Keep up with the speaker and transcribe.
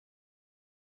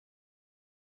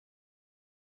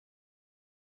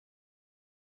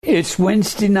It's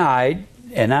Wednesday night,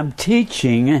 and I'm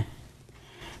teaching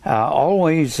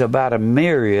always about a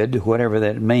myriad, whatever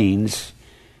that means.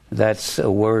 That's a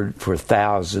word for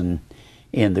 1,000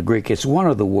 in the Greek. It's one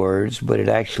of the words, but it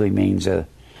actually means a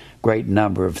great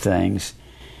number of things.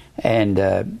 And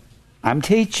I'm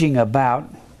teaching about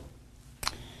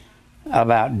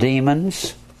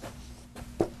demons.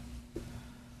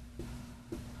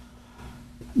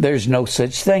 There's no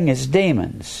such thing as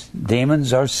demons.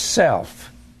 Demons are self.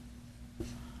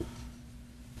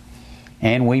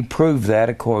 And we prove that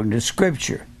according to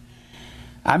Scripture.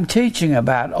 I'm teaching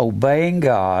about obeying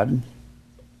God,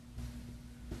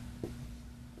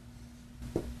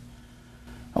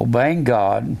 and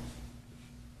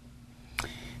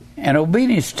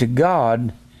obedience to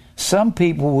God. Some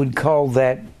people would call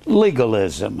that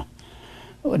legalism.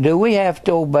 Do we have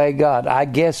to obey God? I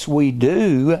guess we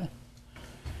do.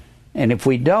 And if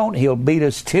we don't, He'll beat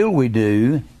us till we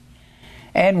do.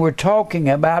 And we're talking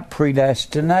about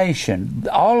predestination.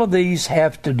 All of these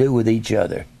have to do with each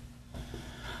other.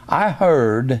 I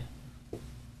heard,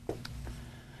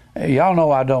 y'all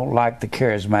know I don't like the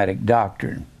charismatic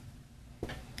doctrine.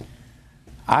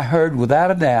 I heard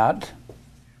without a doubt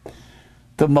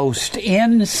the most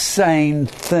insane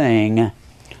thing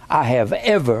I have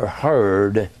ever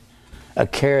heard a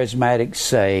charismatic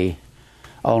say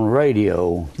on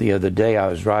radio the other day. I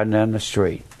was riding down the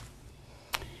street.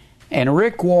 And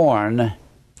Rick Warren,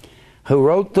 who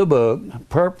wrote the book,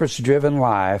 Purpose Driven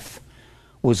Life,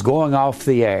 was going off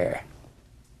the air.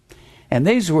 And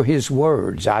these were his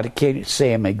words. I can't say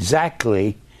them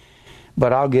exactly,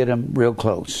 but I'll get them real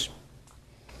close.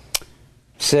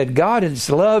 Said, God's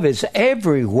love is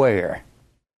everywhere.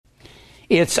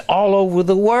 It's all over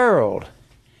the world.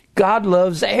 God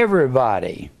loves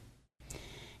everybody.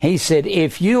 He said,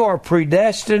 if you are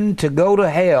predestined to go to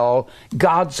hell,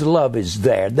 God's love is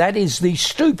there. That is the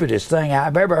stupidest thing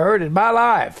I've ever heard in my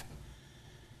life.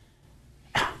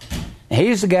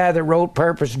 He's the guy that wrote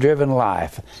Purpose Driven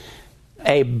Life,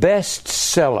 a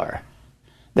bestseller,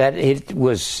 that it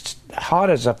was hot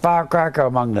as a firecracker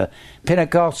among the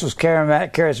Pentecostals,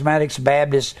 Charismatics,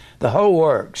 Baptists, the whole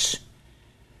works.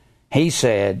 He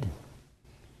said,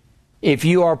 if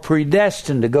you are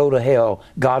predestined to go to hell,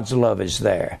 God's love is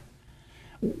there.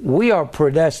 We are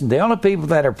predestined. The only people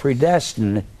that are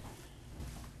predestined,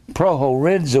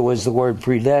 prohorizo is the word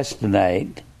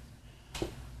predestinate.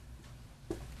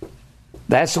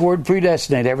 That's the word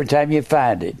predestinate every time you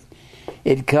find it.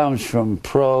 It comes from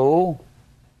pro,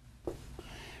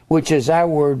 which is our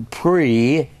word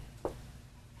pre.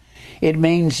 It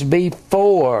means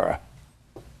before.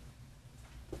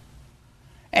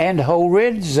 And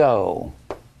horizo.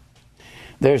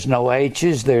 There's no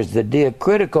H's. There's the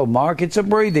diacritical mark. It's a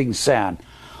breathing sound.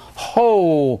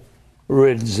 Horizo.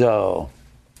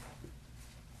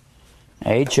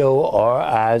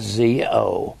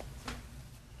 Horizo.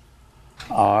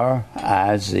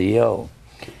 R-I-Z-O.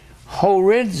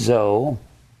 Horizo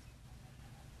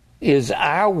is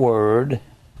our word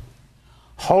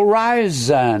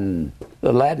horizon.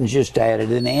 The Latins just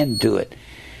added an end to it.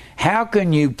 How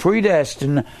can you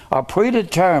predestine or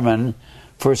predetermine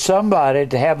for somebody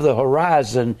to have the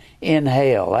horizon in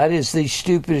hell? That is the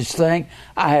stupidest thing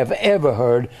I have ever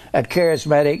heard a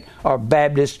charismatic or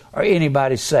Baptist or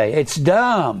anybody say. It's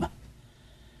dumb.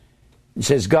 It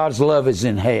says God's love is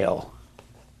in hell.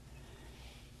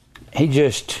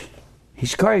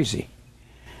 He's crazy.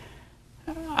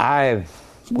 I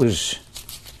was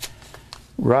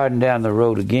riding down the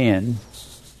road again,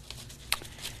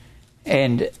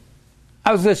 and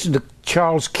I was listening to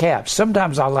Charles Capps.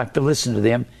 Sometimes I like to listen to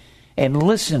them and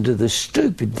listen to the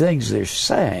stupid things they're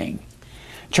saying.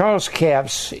 Charles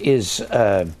Capps is,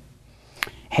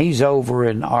 he's over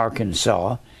in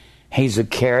Arkansas. He's a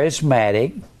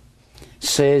charismatic,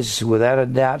 says without a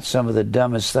doubt some of the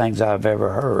dumbest things I've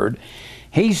ever heard.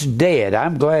 He's dead.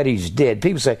 I'm glad he's dead.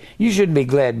 People say, you shouldn't be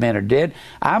glad men are dead.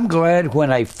 I'm glad when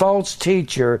a false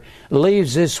teacher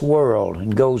leaves this world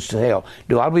and goes to hell.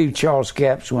 Do I believe Charles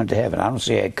Capps went to heaven? I don't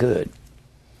see how it could.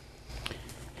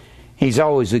 He's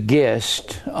always a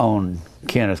guest on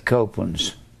Kenneth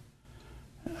Copeland's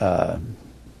Bar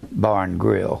and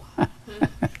Grill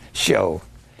show.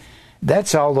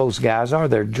 That's all those guys are.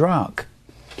 They're drunk.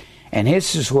 And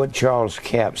this is what Charles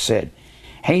Capps said.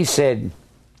 He said,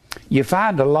 you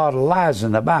find a lot of lies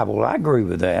in the Bible. I agree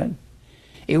with that.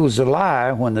 It was a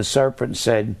lie when the serpent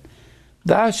said,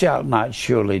 thou shalt not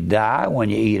surely die when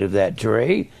you eat of that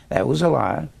tree. That was a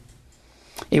lie.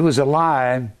 It was a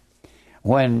lie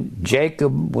when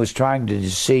Jacob was trying to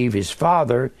deceive his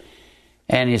father,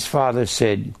 and his father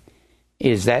said,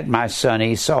 is that my son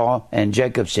Esau? And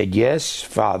Jacob said, yes,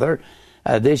 father,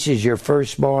 This is your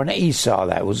firstborn Esau.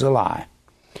 That was a lie.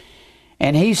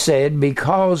 And he said,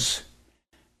 because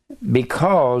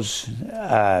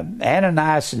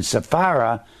Ananias and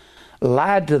Sapphira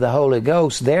lied to the Holy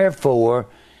Ghost, therefore,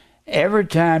 every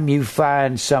time you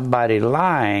find somebody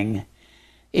lying,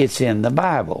 it's in the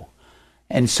Bible.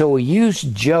 And so he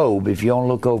used Job, if you want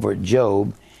to look over at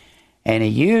Job, and he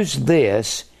used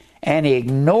this, and he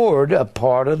ignored a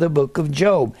part of the book of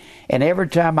Job. And every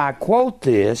time I quote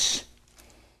this,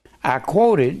 I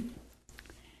quote it,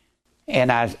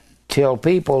 and I tell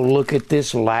people, look at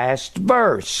this last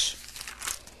verse.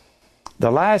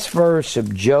 The last verse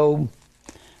of Job,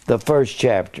 the first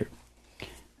chapter.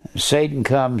 Satan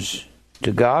comes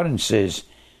to God and says,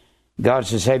 God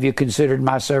says, have you considered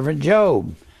my servant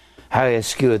Job? How he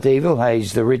escheweth evil, how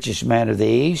he's the richest man of the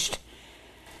east.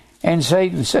 And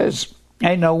Satan says,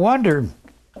 ain't no wonder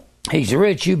he's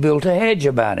rich. You built a hedge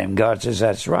about him. God says,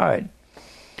 that's right.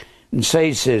 And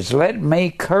Satan says, let me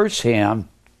curse him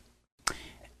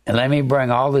and let me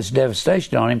bring all this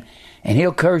devastation on him, and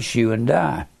he'll curse you and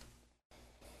die.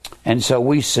 And so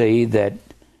we see that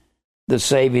the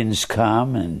Sabians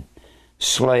come and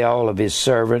slay all of his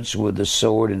servants with the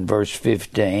sword in verse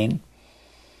 15.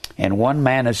 And one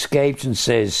man escapes and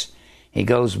says, he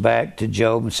goes back to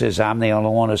Job and says, I'm the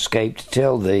only one escaped to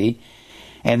tell thee.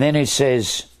 And then he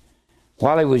says,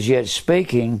 while he was yet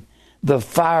speaking, the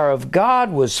fire of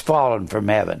God was fallen from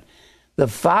heaven. The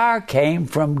fire came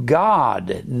from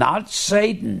God, not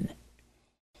Satan,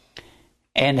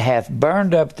 and hath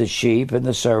burned up the sheep and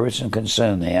the servants and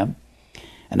consumed them.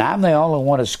 And I'm the only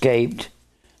one escaped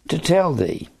to tell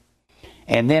thee.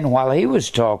 And then while he was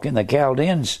talking, the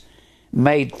Chaldeans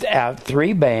made out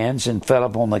 3 bands and fell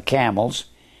upon the camels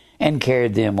and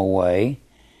carried them away.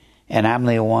 And I'm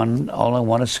the only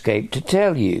one escaped to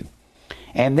tell you.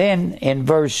 And then in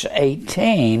verse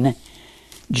 18,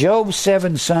 Job's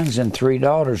 7 sons and 3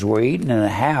 daughters were eaten in a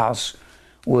house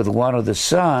with one of the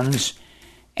sons,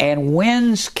 and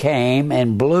winds came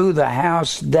and blew the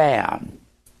house down.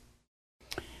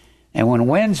 And when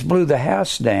winds blew the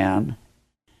house down,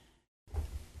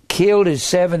 killed his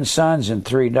 7 sons and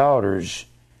 3 daughters,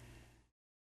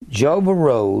 Job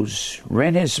arose,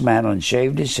 rent his mantle, and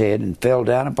shaved his head, and fell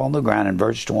down upon the ground, in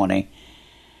verse 20,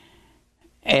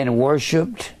 and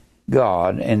worshipped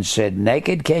God, and said,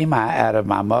 naked came I out of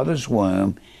my mother's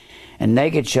womb, and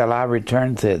naked shall I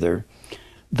return thither.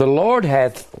 The Lord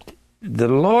hath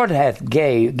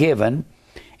given,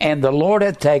 and the Lord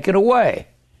hath taken away.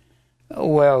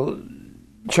 Well,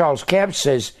 Charles Capps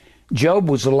says Job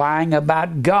was lying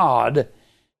about God,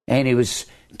 and he was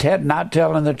not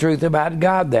telling the truth about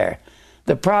God there.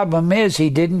 The problem is he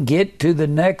didn't get to the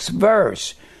next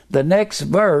verse. The next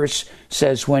verse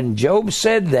says when Job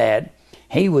said that,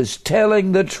 he was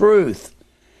telling the truth.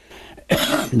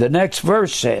 The next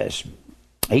verse says,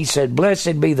 he said,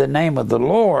 blessed be the name of the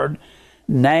Lord.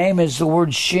 Name is the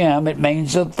word Shem. It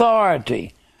means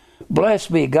authority.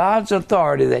 Blessed be God's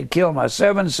authority that killed my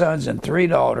 7 sons and 3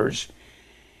 daughters.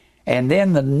 And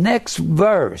then the next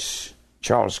verse,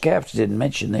 Charles Capps didn't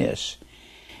mention this.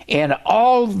 In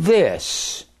all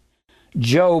this,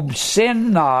 Job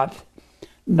sinned not,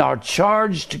 nor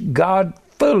charged God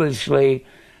foolishly,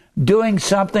 doing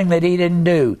something that he didn't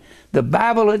do. The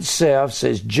Bible itself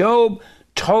says Job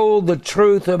told the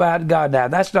truth about God. Now,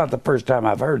 that's not the first time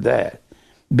I've heard that.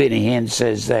 Benny Hinn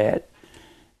says that.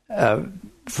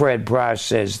 Fred Price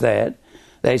says that.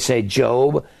 They say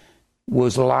Job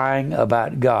was lying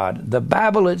about God. The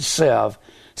Bible itself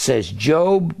says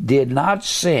Job did not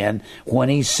sin when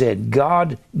he said,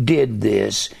 God did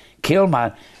this, kill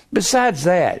my... Besides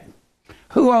that,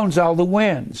 who owns all the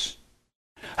winds?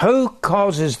 Who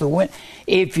causes the wind?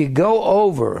 If you go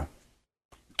over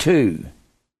to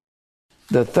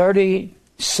the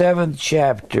 37th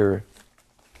chapter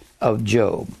of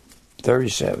Job,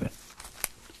 37.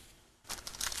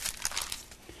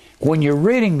 When you're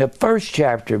reading the first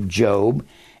chapter of Job,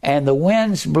 and the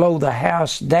winds blow the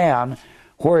house down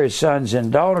where his sons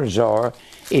and daughters are,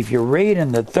 if you read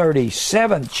in the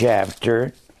 37th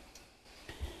chapter,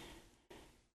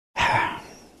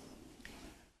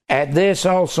 at this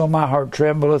also my heart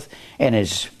trembleth, and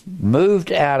is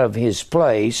moved out of his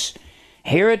place.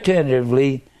 Hear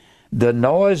attentively the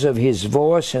noise of his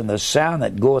voice, and the sound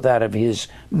that goeth out of his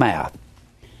mouth.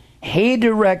 He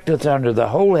directeth under the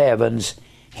whole heavens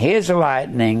his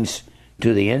lightnings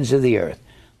to the ends of the earth.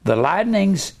 The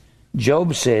lightnings,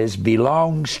 Job says,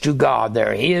 belongs to God.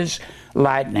 They're his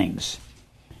lightnings.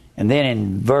 And then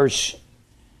in verse,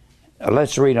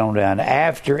 let's read on down.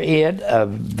 After it, a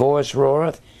voice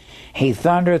roareth. He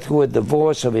thundereth with the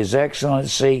voice of his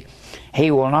excellency,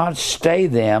 He will not stay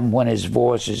them when his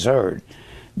voice is heard.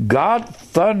 God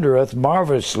thundereth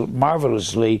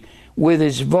marvelously with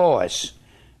his voice.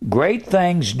 Great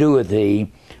things doeth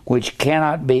he, which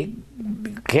cannot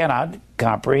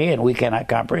comprehend. We cannot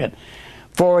comprehend.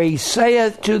 For he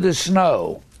saith to the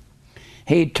snow,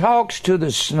 he talks to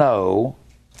the snow,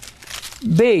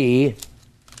 be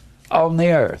on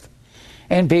the earth.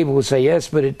 And people will say, yes,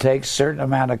 but it takes a certain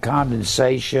amount of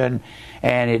condensation,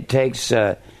 and it takes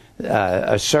a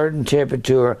certain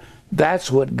temperature.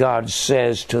 That's what God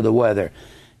says to the weather.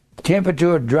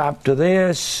 Temperature drop to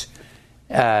this,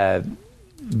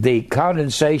 the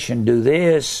condensation do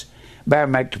this,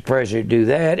 barometric pressure do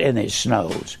that, and it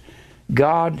snows.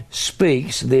 God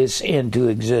speaks this into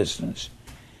existence.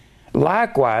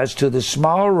 Likewise, to the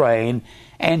small rain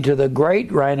and to the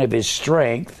great rain of his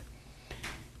strength,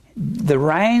 the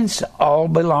rains all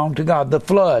belong to God. The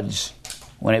floods,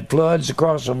 when it floods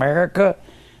across America,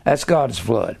 that's God's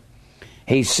flood.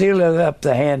 He sealeth up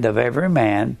the hand of every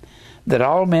man, that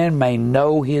all men may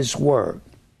know his work.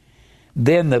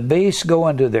 Then the beasts go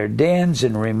into their dens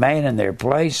and remain in their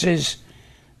places.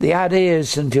 The idea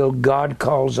is until God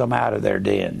calls them out of their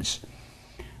dens.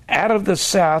 Out of the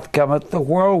south cometh the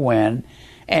whirlwind,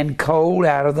 and cold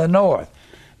out of the north.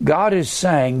 God is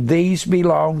saying, these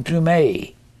belong to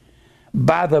me.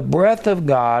 By the breath of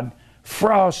God,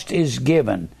 frost is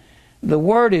given. The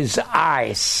word is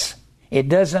ice. It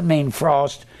doesn't mean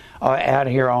frost out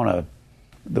here on a...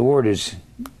 The word is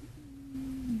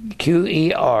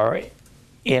Qerneh.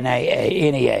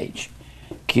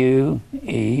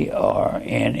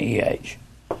 Qerneh.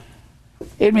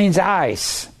 It means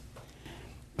ice.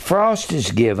 Frost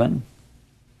is given,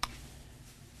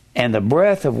 and the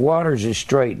breath of waters is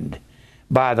straitened.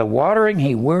 By the watering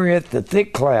he wearieth the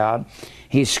thick cloud,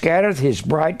 he scattereth his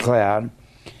bright cloud,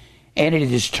 and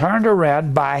it is turned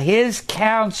around by his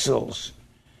counsels.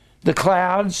 The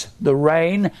clouds, the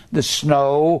rain, the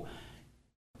snow,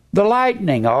 the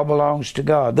lightning, all belongs to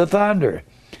God. The thunder,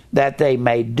 that they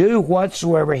may do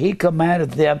whatsoever he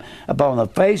commandeth them upon the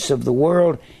face of the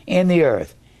world in the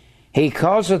earth. He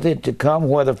causeth it to come,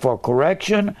 whether for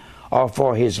correction, or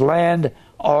for his land,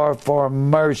 or for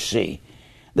mercy.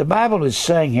 The Bible is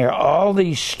saying here, all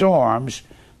these storms,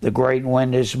 the great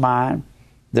wind is mine,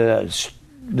 the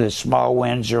small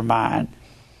winds are mine.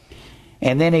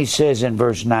 And then he says in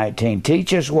verse 19,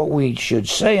 teach us what we should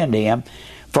say unto him,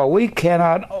 for we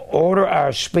cannot order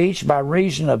our speech by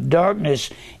reason of darkness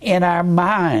in our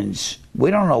minds.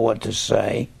 We don't know what to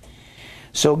say.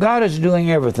 So God is doing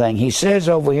everything. He says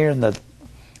over here in the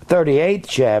 38th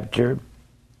chapter,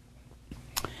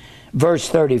 verse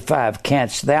 35,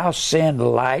 canst thou send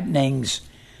lightnings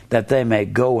that they may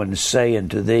go and say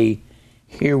unto thee,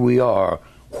 here we are,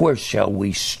 where shall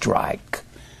we strike?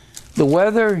 The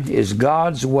weather is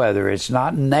God's weather. It's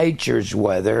not nature's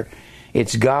weather.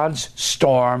 It's God's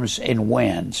storms and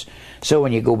winds. So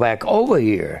when you go back over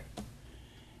here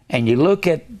and you look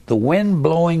at the wind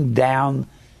blowing down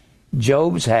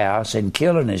Job's house and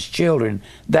killing his children,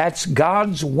 that's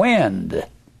God's wind.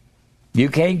 You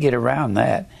can't get around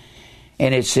that.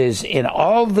 And it says, in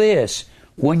all this,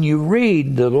 when you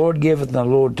read, the Lord giveth and the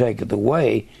Lord taketh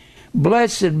away,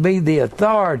 blessed be the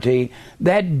authority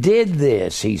that did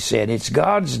this, he said. It's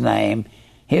God's name,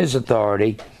 his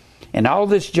authority. And all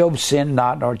this Job sinned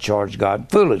not, nor charged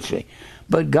God foolishly.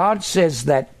 But God says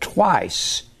that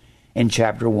twice in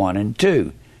chapter 1 and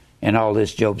 2. And all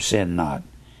this Job sinned not.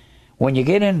 When you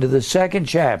get into the second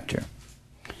chapter,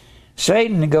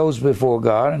 Satan goes before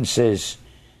God and says,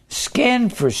 skin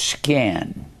for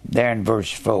skin, there in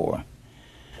verse 4.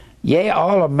 Yea,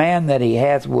 all a man that he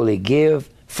hath will he give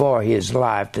for his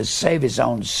life, to save his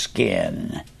own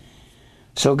skin.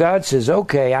 So God says,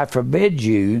 okay, I forbid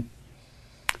you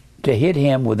to hit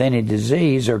him with any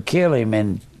disease or kill him.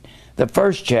 In the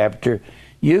first chapter,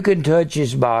 you can touch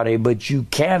his body, but you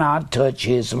cannot touch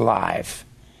his life.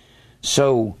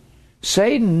 So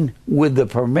Satan, with the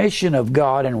permission of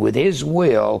God and with his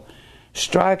will,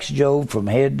 strikes Job from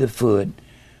head to foot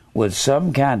with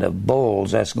some kind of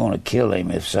bulls that's going to kill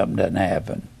him if something doesn't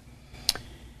happen.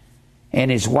 And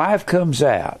his wife comes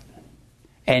out,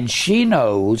 and she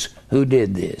knows who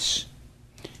did this.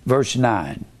 Verse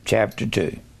 9, chapter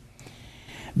 2.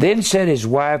 Then said his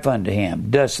wife unto him,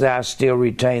 dost thou still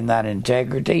retain thine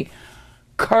integrity?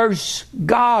 Curse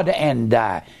God and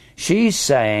die. She's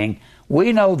saying,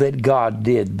 we know that God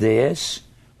did this.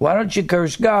 Why don't you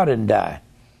curse God and die?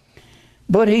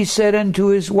 But he said unto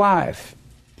his wife,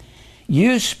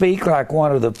 you speak like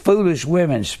one of the foolish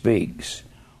women speaks.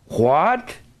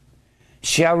 What?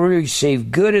 Shall we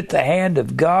receive good at the hand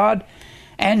of God?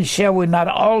 And shall we not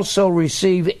also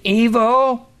receive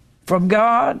evil? from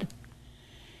God?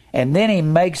 And then he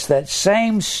makes that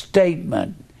same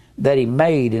statement that he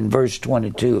made in verse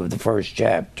 22 of the first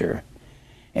chapter.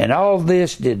 And all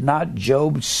this did not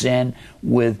Job sin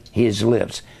with his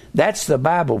lips. That's the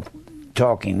Bible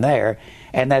talking there,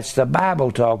 and that's the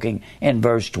Bible talking in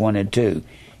verse 22.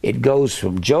 It goes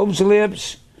from Job's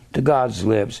lips to God's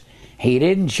lips. He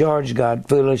didn't charge God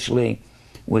foolishly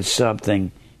with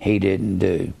something he didn't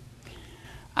do.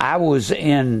 I was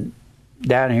down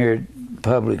here at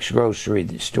Publix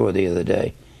grocery store the other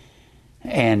day,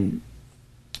 and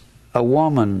a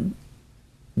woman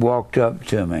walked up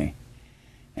to me,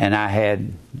 and I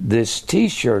had this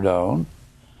T-shirt on.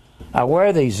 I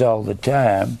wear these all the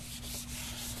time,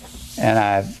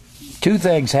 and two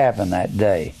things happened that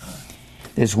day.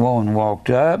 This woman walked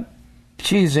up.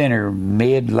 She's in her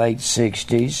mid-late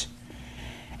 60s,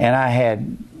 and I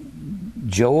had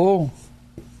Joel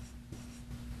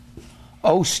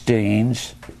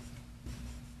Osteen's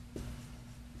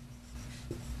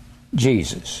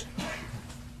Jesus.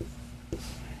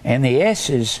 And the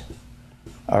S's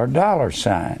are dollar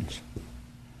signs.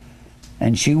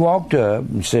 And she walked up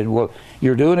and said, well,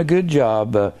 you're doing a good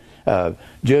job.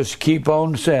 Just keep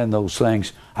on saying those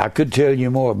things. I could tell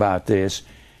you more about this.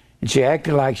 And she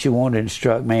acted like she wanted to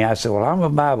instruct me. I said, well, I'm a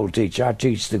Bible teacher. I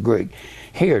teach the Greek.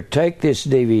 Here, take this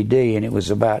DVD. And it was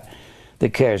about the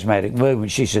charismatic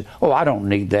movement. She said, oh, I don't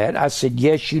need that. I said,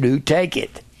 yes, you do. Take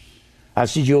it. I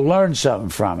said, you'll learn something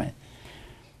from it.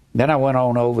 Then I went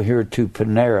on over here to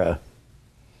Panera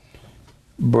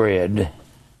Bread,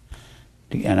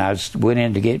 and I went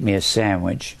in to get me a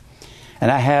sandwich, and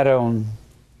I had on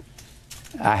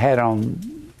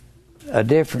a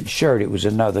different shirt. It was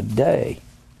another day.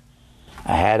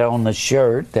 I had on the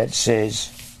shirt that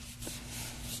says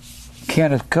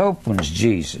Kenneth Copeland's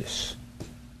Jesus.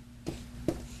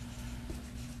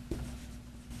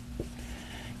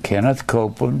 Kenneth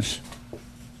Copeland's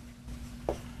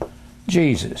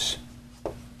Jesus.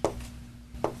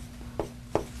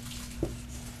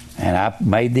 And I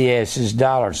made the S's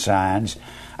dollar signs.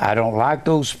 I don't like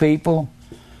those people.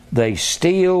 They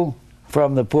steal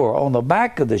from the poor. On the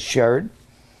back of the shirt,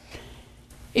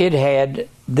 it had,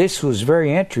 this was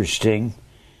very interesting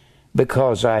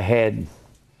because I had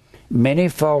many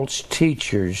false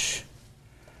teachers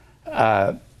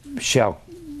shall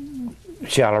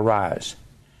arise.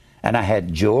 And I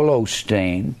had Joel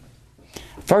Osteen.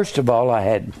 First of all, I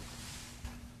had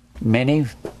many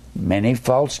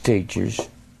false teachers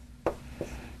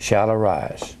shall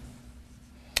arise.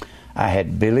 I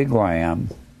had Billy Graham.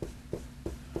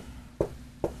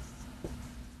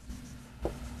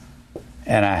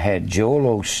 And I had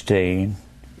Joel Osteen.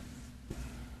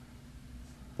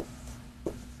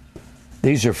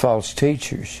 These are false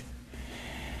teachers.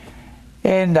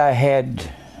 And I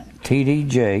had T.D.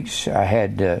 Jakes. I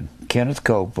had Kenneth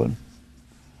Copeland.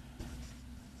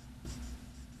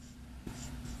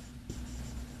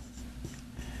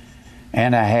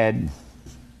 And I had,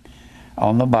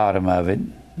 on the bottom of it,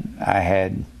 I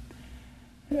had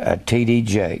T.D.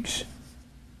 Jakes.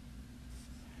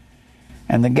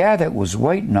 And the guy that was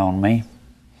waiting on me,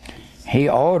 he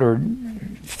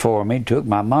ordered for me, took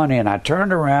my money, and I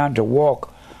turned around to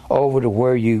walk over to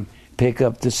where you pick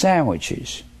up the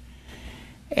sandwiches.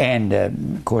 And,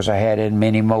 of course, I had in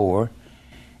many more.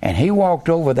 And he walked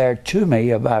over there to me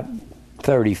about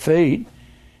 30 feet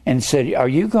and said, are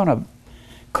you going to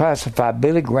classify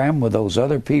Billy Graham with those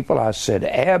other people? I said,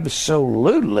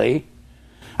 absolutely.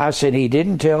 I said, he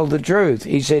didn't tell the truth.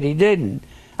 He said, he didn't.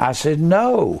 I said,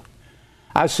 no.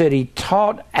 I said, he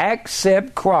taught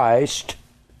accept Christ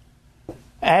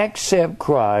as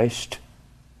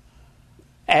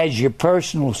your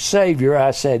personal Savior.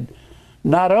 I said,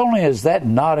 not only is that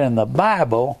not in the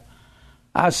Bible,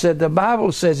 I said, the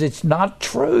Bible says it's not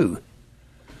true.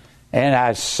 And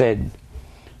I said,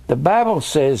 the Bible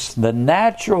says the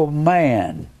natural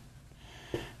man.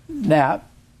 Now,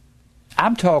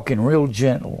 I'm talking real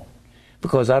gentle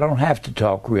because I don't have to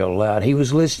talk real loud. He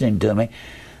was listening to me.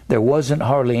 There wasn't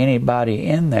hardly anybody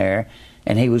in there,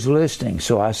 and he was listening.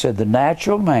 So I said, the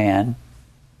natural man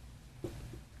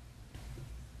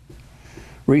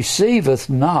receiveth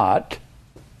not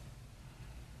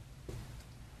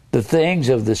the things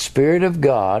of the Spirit of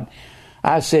God.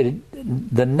 I said,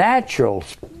 the natural,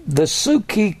 the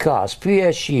Psuchikos,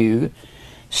 P-S-U-C-H-I-K-O-S,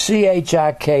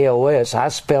 I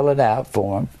spell it out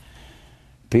for him,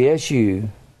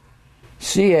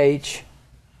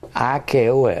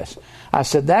 P-S-U-C-H-I-K-O-S. I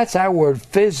said, that's our word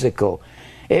physical.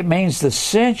 It means the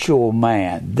sensual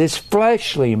man, this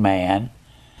fleshly man.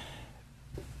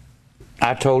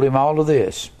 I told him all of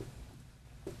this.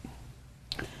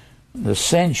 The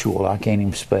sensual, I can't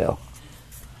even spell.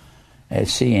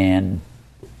 Sensual.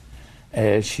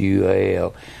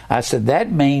 I said,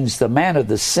 that means the man of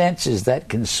the senses that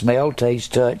can smell,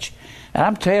 taste, touch. And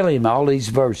I'm telling him all these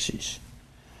verses.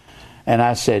 And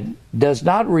I said, does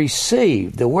not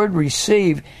receive. The word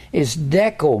receive is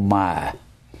dekomai.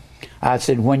 I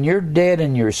said, when you're dead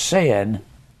in your sin,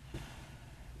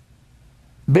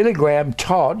 Billy Graham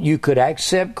taught you could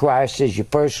accept Christ as your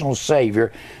personal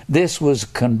Savior. This was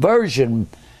conversion.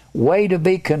 Way to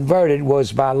be converted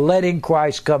was by letting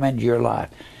Christ come into your life.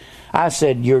 I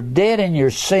said, you're dead in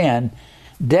your sin.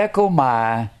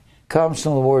 Dekomai comes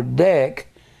from the word dek.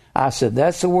 I said,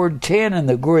 that's the word 10 in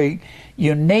the Greek.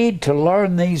 You need to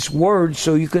learn these words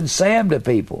so you can say them to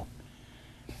people.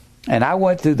 And I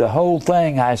went through the whole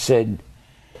thing. I said,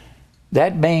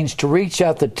 that means to reach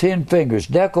out the 10 fingers.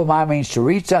 Dekomai means to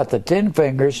reach out the 10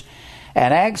 fingers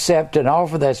and accept an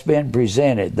offer that's been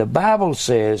presented. The Bible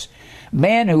says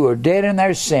men who are dead in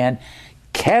their sin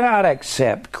cannot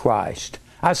accept Christ.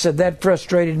 I said that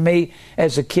frustrated me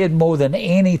as a kid more than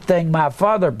anything my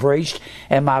father preached,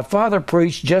 and my father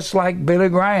preached just like Billy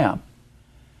Graham.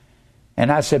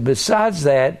 And I said, besides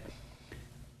that,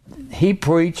 he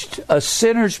preached a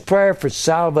sinner's prayer for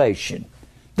salvation.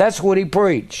 That's what he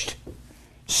preached.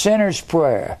 Sinner's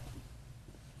prayer.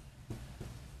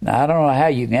 Now, I don't know how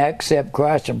you can accept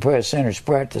Christ and pray a sinner's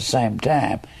prayer at the same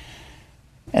time.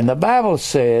 And the Bible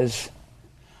says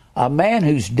a man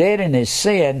who's dead in his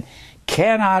sin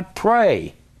cannot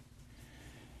pray.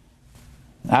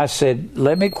 I said,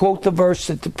 let me quote the verse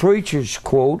that the preachers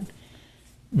quote,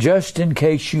 just in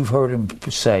case you've heard him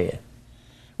say it.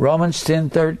 Romans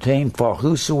 10:13, for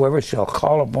whosoever shall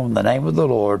call upon the name of the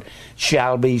Lord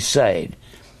shall be saved.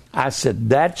 I said,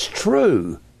 that's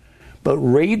true, but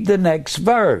read the next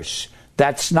verse.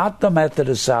 That's not the method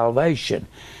of salvation.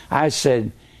 I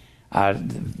said,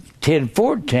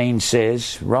 10:14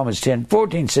 says, Romans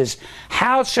 10:14 says,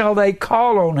 how shall they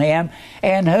call on him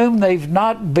in whom they've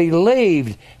not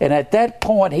believed? And at that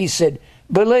point he said,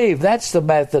 believe. That's the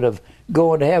method of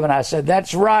going to heaven. I said,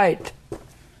 that's right.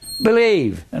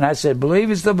 Believe. And I said,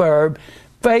 believe is the verb,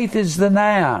 faith is the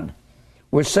noun.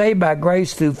 We're saved by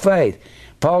grace through faith.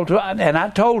 And I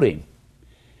told him,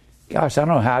 gosh, I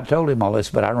don't know how I told him all this,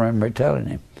 but I remember telling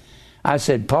him. I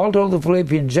said, Paul told the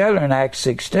Philippian jailer in Acts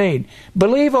 16,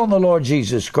 believe on the Lord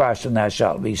Jesus Christ and thou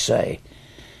shalt be saved.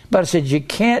 But I said, you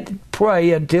can't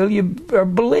pray until you are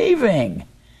believing.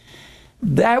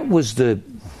 That was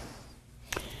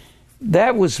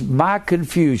my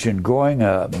confusion growing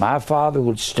up. My father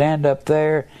would stand up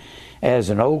there as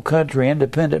an old country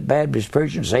independent Baptist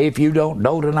preacher and say, if you don't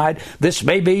know tonight, this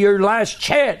may be your last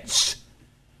chance.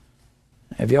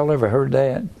 Have y'all ever heard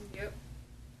that? Yep.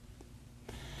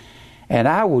 And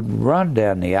I would run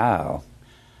down the aisle.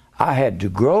 I had to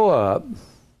grow up.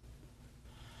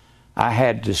 I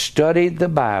had to study the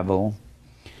Bible,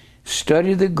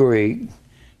 study the Greek,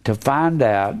 to find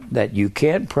out that you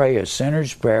can't pray a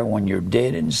sinner's prayer when you're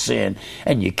dead in sin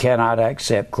and you cannot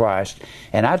accept Christ.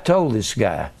 And I told this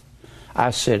guy,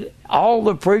 I said, all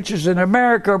the preachers in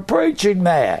America are preaching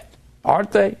that,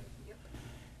 aren't they? Yep.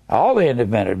 All the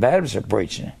independent Baptists are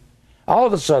preaching it. All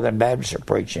the Southern Baptists are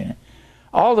preaching it.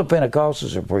 All the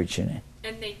Pentecostals are preaching it.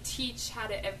 And they teach how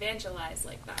to evangelize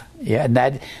like that. Yeah,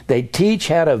 and they teach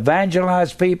how to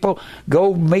evangelize people,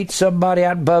 go meet somebody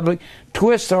out in public,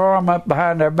 twist their arm up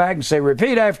behind their back and say,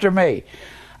 repeat after me.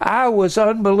 I was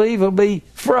unbelievably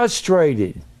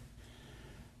frustrated.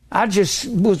 I just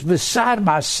was beside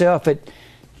myself at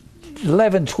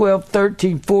 11, 12,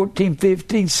 13, 14,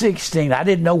 15, 16. I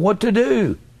didn't know what to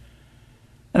do.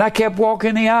 And I kept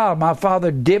walking the aisle. My father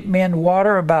dipped me in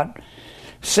water about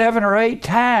 7 or 8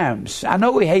 times. I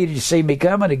know he hated to see me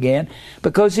coming again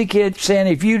because he kept saying,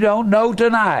 if you don't know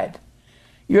tonight,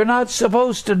 you're not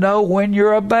supposed to know when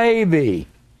you're a baby.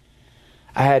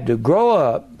 I had to grow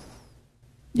up.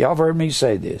 Y'all have heard me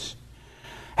say this.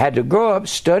 I had to grow up,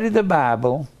 study the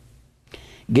Bible,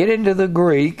 get into the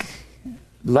Greek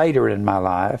later in my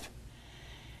life,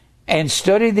 and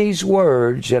study these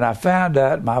words, and I found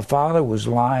out my father was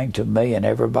lying to me and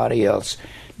everybody else,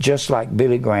 just like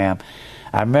Billy Graham.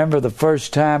 I remember the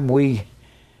first time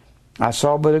I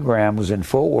saw Billy Graham was in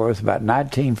Fort Worth about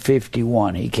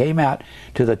 1951. He came out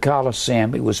to the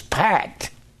Coliseum. It was packed.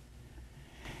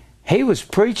 He was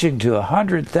preaching to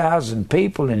 100,000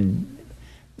 people in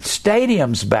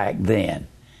stadiums back then.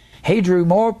 He drew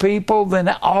more people than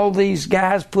all these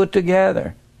guys put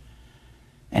together.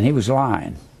 And he was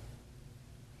lying.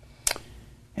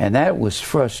 And that was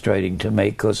frustrating to me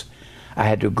because I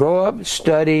had to grow up,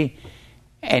 study,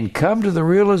 and come to the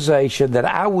realization that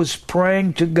I was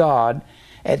praying to God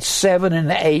at 7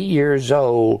 and 8 years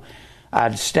old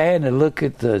I'd stand and look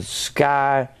at the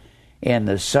sky in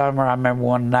the summer. I remember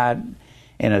one night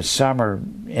in the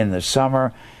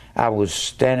summer, I was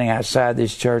standing outside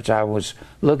this church. I was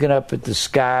looking up at the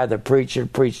sky. The preacher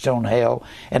preached on hell,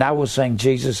 and I was saying,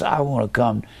 Jesus, I want to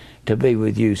come to be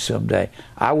with you someday.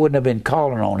 I wouldn't have been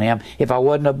calling on him if I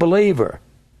wasn't a believer.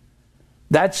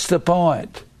 That's the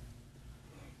point.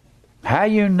 How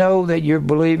you know that you're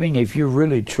believing? If you're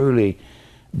really, truly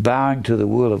bowing to the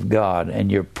will of God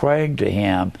and you're praying to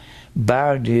him,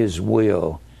 bowing to his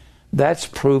will, that's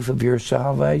proof of your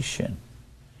salvation.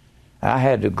 I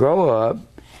had to grow up,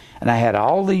 and I had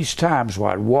all these times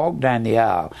where I'd walk down the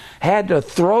aisle. I had to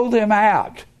throw them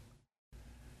out.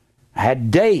 I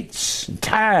had dates and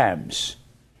times.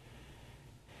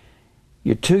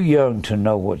 You're too young to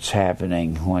know what's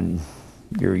happening when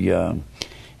you're young.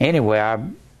 Anyway,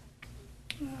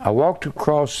 I walked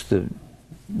across the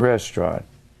restaurant.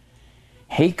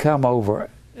 He come over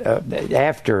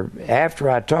after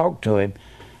I talked to him.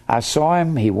 I saw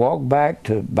him. He walked back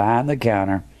to behind the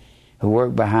counter, who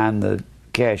worked behind the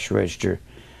cash register.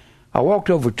 I walked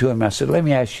over to him and I said, let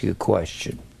me ask you a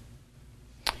question.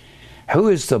 Who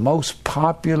is the most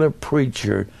popular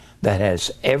preacher that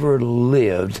has ever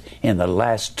lived in the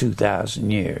last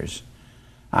 2,000 years?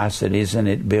 I said, isn't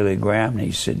it Billy Graham? And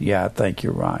he said, yeah, I think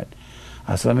you're right.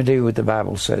 I said, let me tell you what the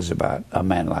Bible says about a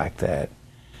man like that.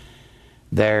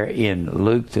 There in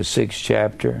Luke, the 6th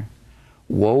chapter,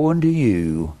 woe unto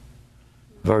you,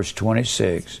 verse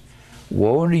 26,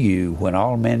 woe unto you when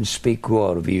all men speak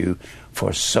well of you,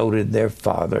 for so did their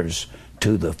fathers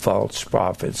to the false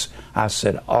prophets. I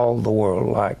said, all the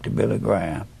world liked Billy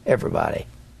Graham. Everybody.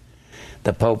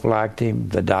 The Pope liked him.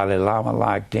 The Dalai Lama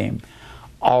liked him.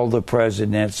 All the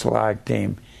presidents liked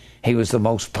him. He was the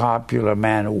most popular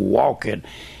man walking.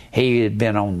 He had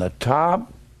been on the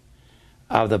top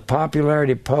of the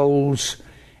popularity polls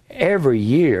every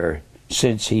year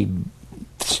since he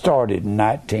started in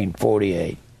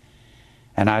 1948.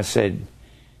 And I said,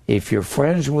 if you're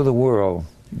friends with the world,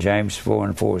 James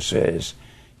 4:4 says,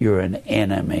 you're an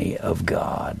enemy of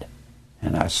God.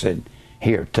 And I said,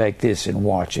 here, take this and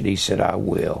watch it. He said, I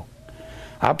will.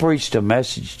 I preached a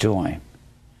message to him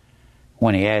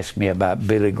when he asked me about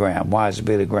Billy Graham. Why is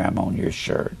Billy Graham on your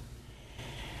shirt?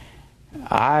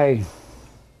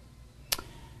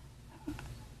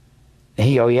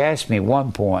 He asked me at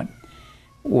one point,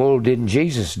 well, didn't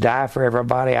Jesus die for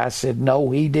everybody? I said, no,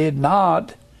 he did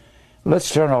not.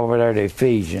 Let's turn over there to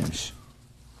Ephesians.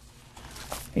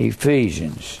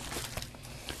 Ephesians.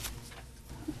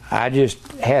 I just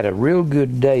had a real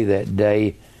good day that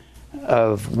day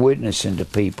of witnessing to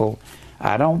people.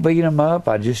 I don't beat them up.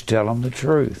 I just tell them the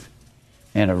truth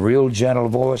in a real gentle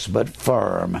voice, but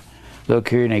firm. Look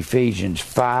here in Ephesians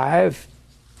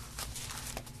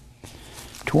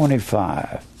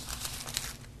 5:25.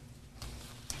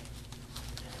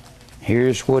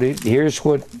 Here's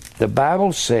what the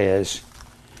Bible says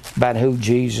about who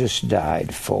Jesus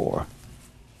died for.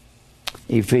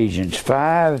 Ephesians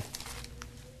 5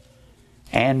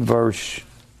 and verse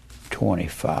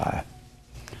 25.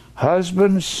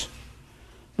 Husbands,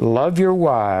 love your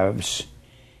wives,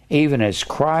 even as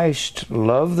Christ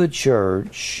loved the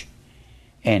church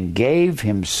and gave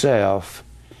himself,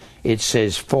 it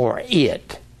says, for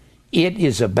it. It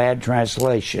is a bad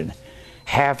translation.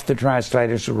 Half the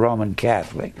translators are Roman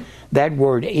Catholic. That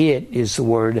word it is the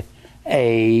word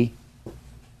A-U-T,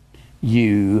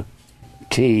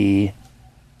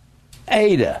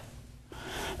 Ada.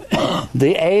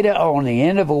 The Ada on the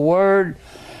end of a word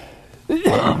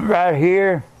right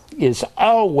here is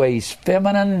always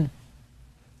feminine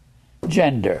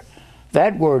gender.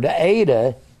 That word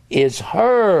Ada is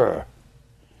her.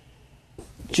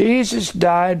 Jesus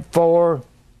died for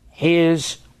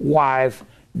his wife,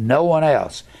 no one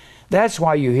else. That's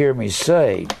why you hear me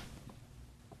say,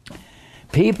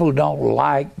 people don't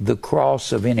like the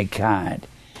cross of any kind.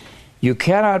 You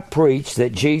cannot preach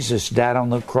that Jesus died on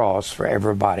the cross for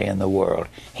everybody in the world.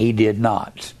 He did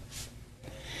not.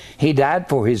 He died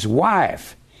for his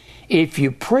wife. If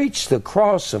you preach the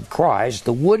cross of Christ,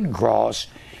 the wooden cross,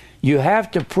 you have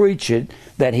to preach it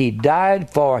that he died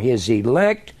for his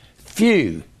elect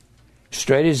few.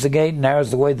 Straight is the gate, and narrow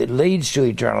is the way that leads to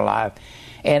eternal life.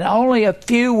 And only a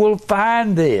few will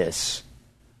find this.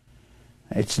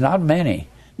 It's not many,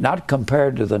 not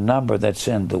compared to the number that's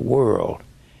in the world.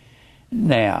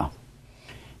 Now,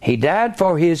 he died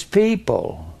for his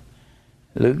people.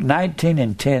 Luke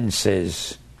 19:10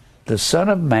 says, the Son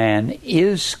of Man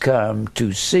is come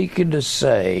to seek and to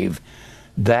save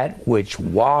that which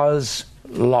was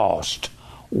lost.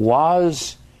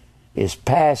 Was is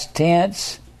past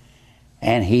tense,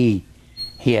 and he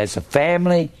has a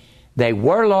family They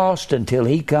were lost until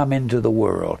he come into the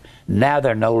world. Now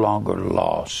they're no longer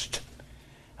lost.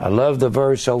 I love the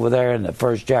verse over there in the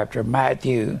first chapter of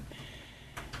Matthew.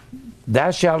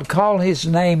 Thou shalt call his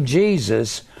name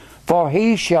Jesus, for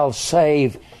he shall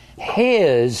save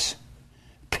his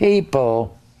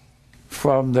people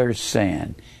from their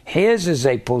sin. His is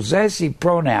a possessive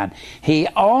pronoun. He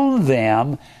owned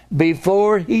them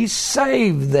before he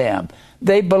saved them.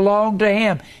 They belong to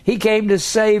him. He came to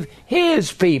save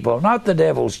his people, not the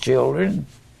devil's children.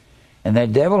 And the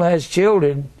devil has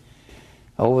children.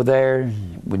 Over there,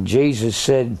 when Jesus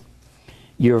said,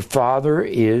 your father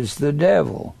is the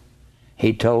devil,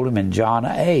 he told him in John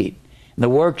 8, the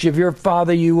works of your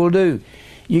father you will do.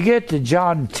 You get to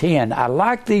John 10. I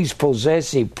like these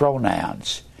possessive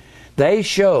pronouns. They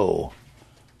show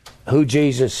who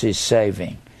Jesus is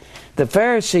saving. The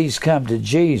Pharisees come to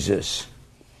Jesus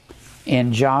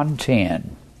in John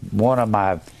 10, one of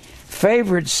my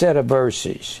favorite set of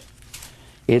verses.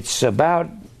 It's about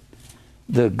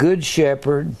the good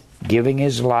shepherd giving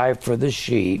his life for the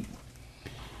sheep.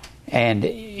 And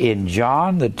in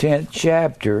John, the 10th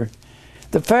chapter,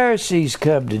 the Pharisees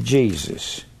come to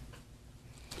Jesus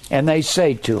and they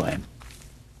say to him,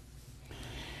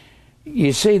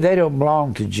 you see, they don't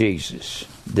belong to Jesus,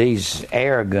 these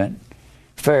arrogant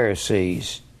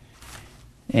Pharisees.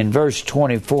 In verse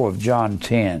 24 of John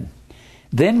 10,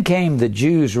 then came the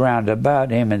Jews round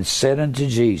about him and said unto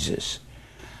Jesus,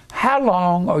 how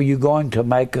long are you going to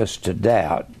make us to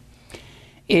doubt?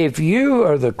 If you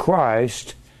are the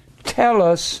Christ, tell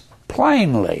us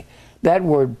plainly. That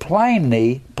word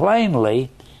plainly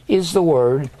is the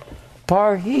word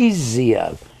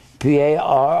parrhesia.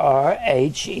 P-A-R-R-H-E-S-I-A.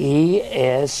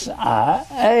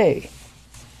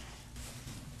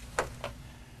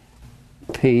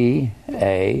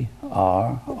 P-A-R-R-H-E-S-I-A.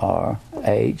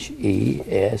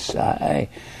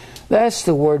 That's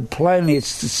the word plainly.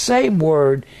 It's the same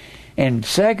word in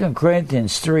 2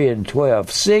 Corinthians 3 and 12.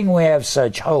 Seeing we have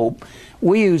such hope,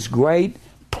 we use great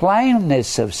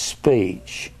plainness of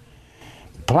speech.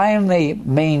 Plainly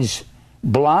means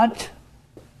blunt.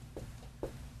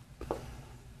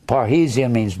 Parrhesia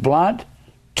means blunt,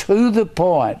 to the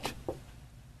point.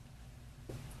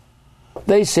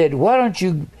 They said, why don't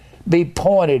you be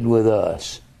pointed with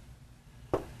us?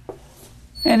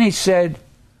 And he said,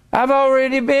 I've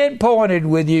already been pointed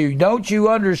with you. Don't you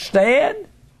understand?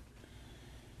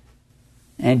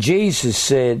 And Jesus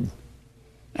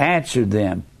answered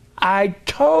them, I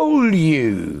told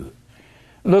you.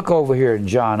 Look over here in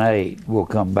John 8. We'll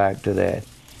come back to that.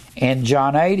 In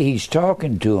John 8, he's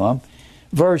talking to them.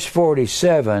 Verse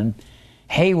 47,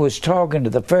 he was talking to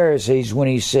the Pharisees when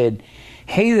he said,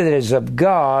 he that is of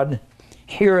God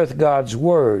heareth God's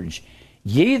words.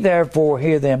 Ye therefore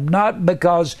hear them not,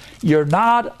 because you're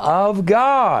not of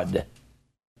God.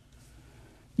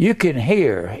 You can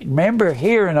hear. Remember,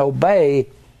 hear and obey.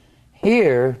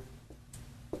 Hear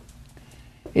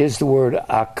is the word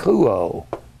akuo.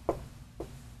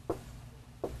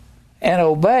 And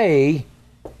obey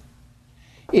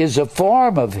is a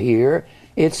form of hear.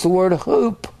 It's the word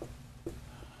hoop.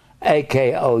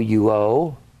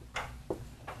 A-K-O-U-O.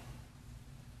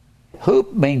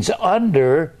 Hoop means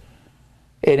under,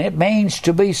 and it means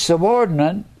to be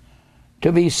subordinate.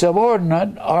 To be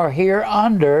subordinate or hear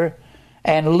under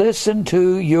and listen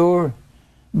to your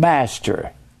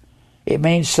master. It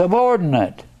means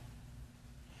subordinate.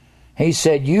 He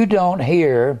said, you don't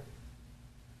hear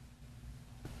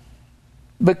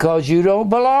because you don't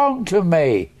belong to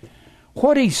me.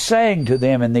 What he's saying to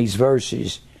them in these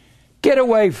verses, get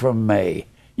away from me.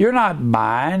 You're not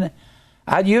mine.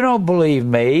 You don't believe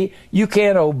me. You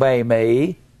can't obey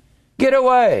me. Get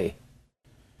away.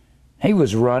 He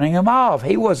was running them off.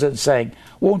 He wasn't saying,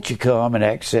 won't you come and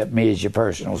accept me as your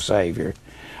personal Savior?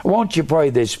 Won't you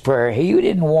pray this prayer? He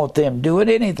didn't want them doing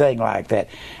anything like that.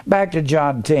 Back to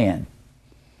John 10.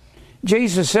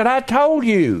 Jesus said, I told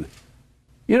you.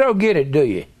 You don't get it, do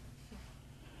you?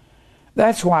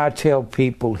 That's why I tell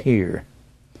people here,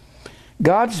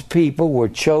 God's people were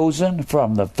chosen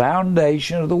from the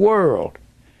foundation of the world.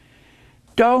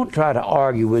 Don't try to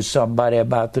argue with somebody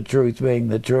about the truth being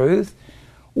the truth.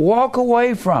 Walk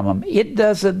away from them. It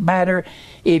doesn't matter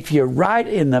if you're right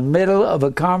in the middle of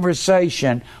a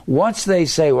conversation. Once they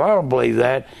say, well, I don't believe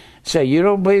that, say, you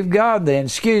don't believe God then?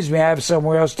 Excuse me, I have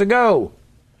somewhere else to go.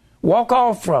 Walk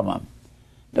off from them.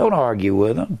 Don't argue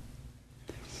with them.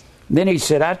 Then he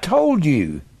said, I told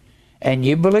you, and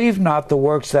you believe not the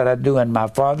works that I do in my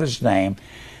Father's name.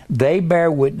 They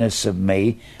bear witness of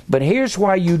me. But here's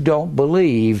why you don't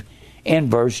believe in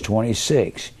verse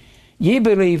 26. Ye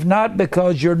believe not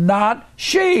because you're not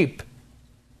sheep.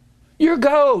 You're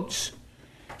goats.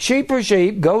 Sheep are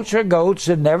sheep, goats are goats,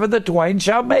 and never the twain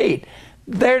shall meet.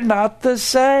 They're not the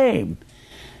same.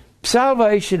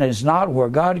 Salvation is not where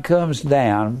God comes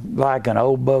down like an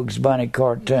old Bugs Bunny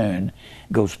cartoon,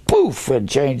 goes poof and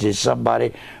changes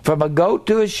somebody from a goat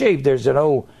to a sheep. There's an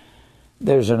old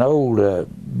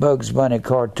Bugs Bunny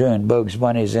cartoon. Bugs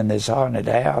Bunny's in this haunted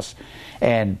house,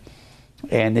 and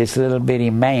this little bitty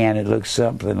man, it looks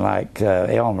something like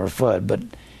Elmer Fudd, but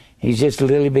he's just a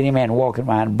little bitty man walking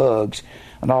behind Bugs,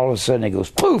 and all of a sudden he goes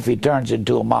poof, he turns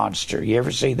into a monster. You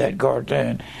ever see that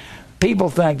cartoon? People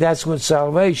think that's what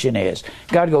salvation is.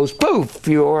 God goes, poof, if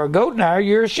you're a goat now,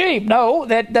 you're a sheep. No,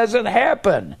 that doesn't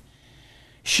happen.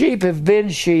 Sheep have been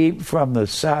sheep from the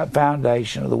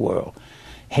foundation of the world.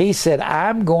 He said,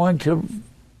 I'm going to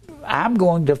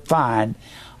find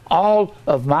all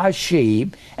of my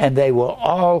sheep, and they will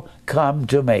all come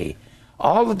to me.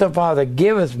 All that the Father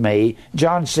giveth me,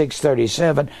 John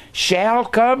 6:37, shall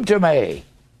come to me.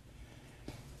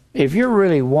 If you're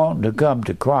really wanting to come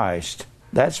to Christ,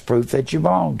 that's proof that you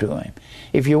belong to Him.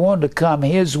 If you want to come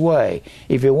His way,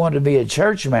 if you want to be a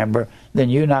church member, then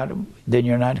you're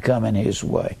not coming His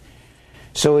way.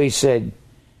 So He said,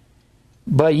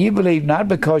 but you believe not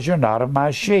because you're not of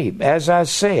my sheep. As I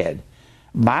said,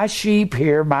 my sheep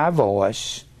hear my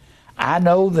voice, I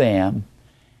know them,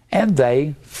 and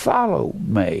they follow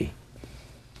me.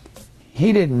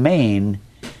 He didn't mean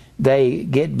they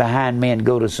get behind me and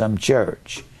go to some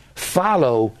church.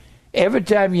 Follow, every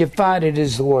time you find it,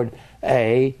 is the word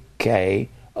A-K-O-U-L-A-T-H-E-O.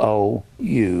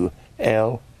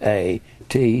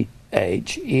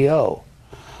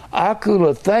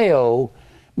 Akulatheo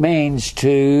means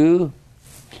to,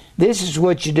 this is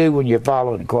what you do when you're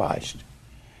following Christ.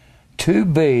 To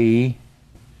be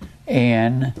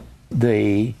in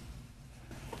the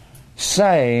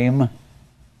same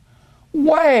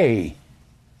way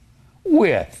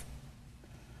with.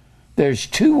 There's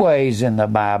two ways in the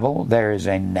Bible. There is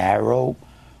a narrow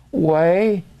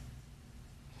way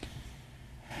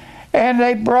and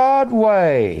a broad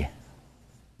way.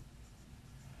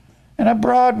 And a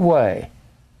broad way.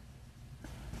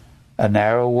 A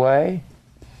narrow way.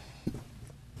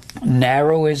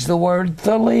 Narrow is the word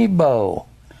thalibo.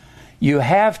 You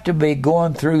have to be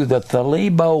going through the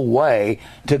thalibo way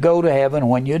to go to heaven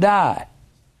when you die.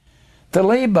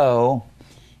 Thalibo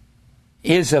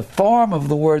is a form of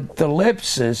the word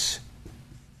thalipsis.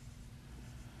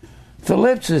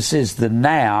 Thalipsis is the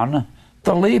noun.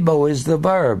 Thalibo is the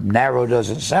verb. Narrow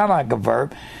doesn't sound like a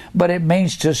verb, but it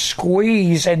means to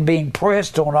squeeze and being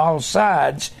pressed on all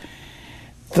sides.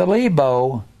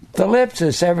 Thalibo,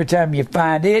 thalipsis, every time you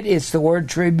find it, it's the word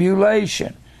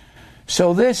tribulation.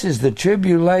 So this is the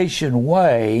tribulation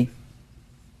way,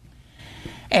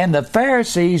 and the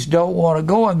Pharisees don't want to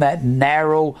go in that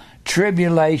narrow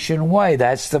tribulation way.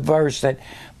 That's the verse that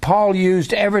Paul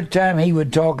used every time he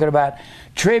would talk about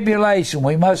tribulation.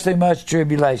 We must do much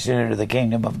tribulation into the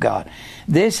kingdom of God.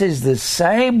 This is the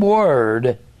same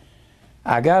word.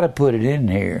 I got to put it in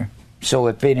here, so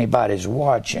if anybody's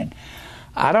watching.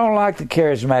 I don't like the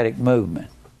charismatic movement.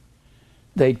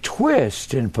 They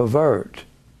twist and pervert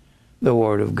the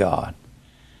Word of God.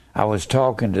 I was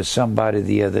talking to somebody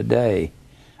the other day.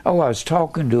 I was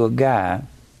talking to a guy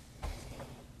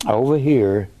over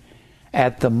here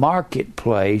at the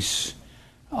marketplace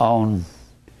on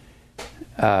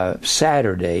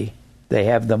Saturday. They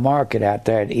have the market out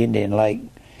there at Indian Lake.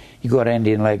 You go to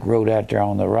Indian Lake Road out there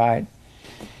on the right.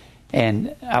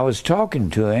 And I was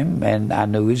talking to him, and I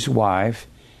knew his wife,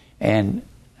 and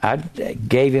I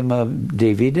gave him a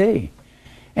DVD.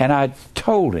 And I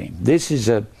told him, this is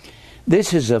a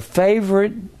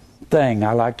favorite thing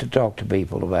I like to talk to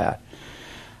people about.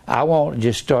 I won't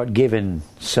just start giving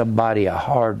somebody a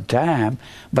hard time,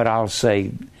 but I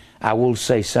will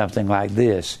say something like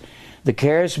this. The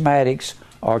charismatics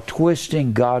are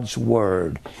twisting God's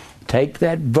word. Take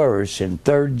that verse in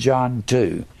 3 John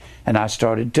 2. And I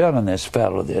started telling this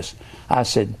fellow this. I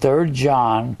said, 3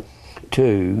 John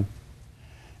 2,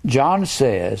 John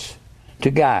says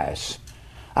to Gaius,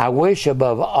 I wish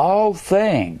above all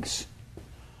things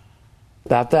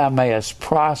that thou mayest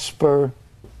prosper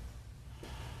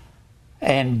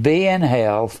and be in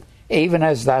health, even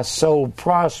as thy soul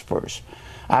prospers.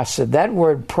 I said, that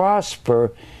word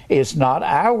prosper is not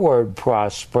our word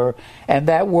prosper, and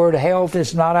that word health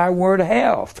is not our word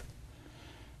health.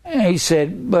 And he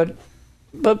said, but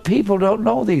people don't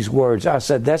know these words. I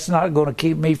said, that's not going to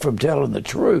keep me from telling the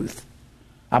truth.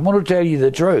 I'm going to tell you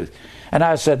the truth. And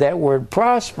I said, that word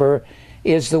prosper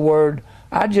is the word,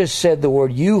 I just said the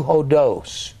word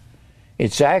euhodos.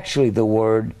 It's actually the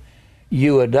word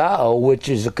euodao, which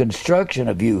is a construction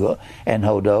of you and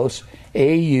hodos,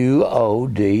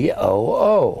 euodoo.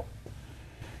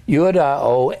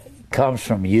 Euodao comes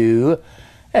from you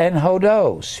and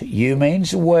hodos. You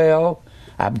means well.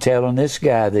 I'm telling this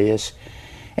guy this.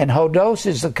 And hodos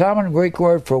is the common Greek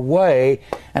word for way.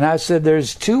 And I said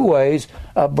there's two ways,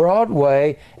 a broad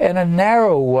way and a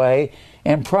narrow way.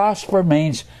 And prosper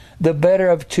means the better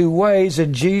of two ways.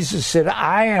 And Jesus said,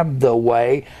 I am the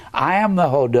way. I am the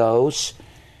hodos.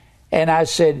 And I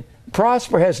said,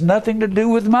 prosper has nothing to do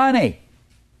with money.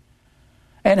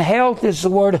 And health is the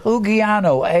word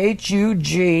hugiano,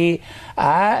 Hugiaino.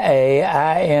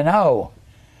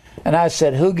 And I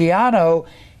said, hugiano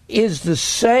is the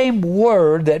same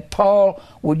word that Paul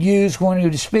would use when he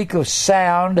would speak of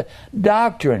sound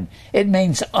doctrine. It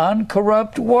means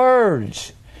uncorrupt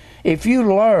words. If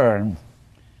you learn,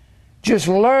 just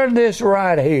learn this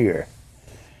right here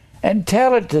and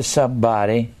tell it to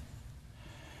somebody,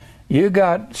 you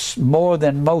got more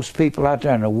than most people out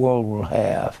there in the world will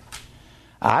have.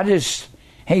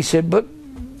 He said, but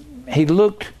he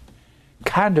looked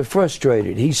kind of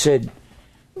frustrated. He said,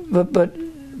 but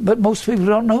most people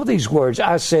don't know these words.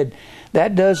 I said,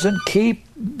 that doesn't keep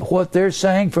what they're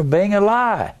saying from being a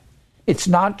lie. It's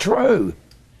not true.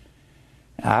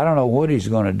 I don't know what he's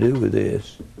going to do with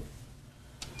this.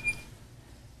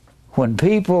 When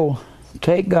people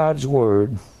take God's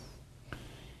word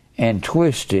and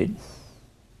twist it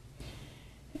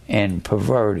and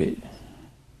pervert it,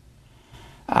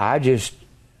 I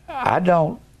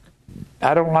don't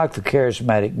like the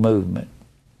charismatic movement.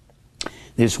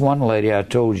 This one lady I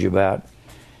told you about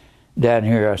down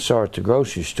here, I saw at the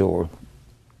grocery store.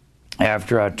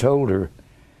 After I told her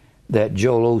that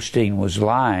Joel Osteen was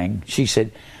lying, she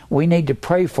said, we need to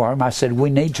pray for him. I said, we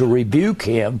need to rebuke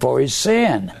him for his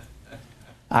sin.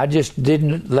 I just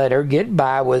didn't let her get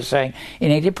by with saying, you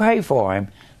need to pray for him.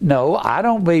 No, I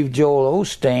don't believe Joel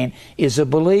Osteen is a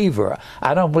believer.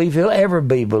 I don't believe he'll ever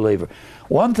be a believer.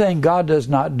 One thing God does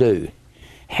not do,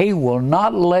 He will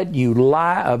not let you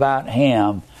lie about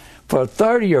Him for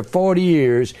 30 or 40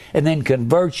 years and then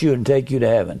convert you and take you to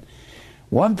heaven.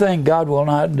 One thing God will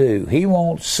not do, He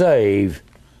won't save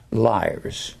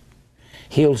liars.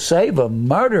 He'll save a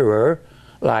murderer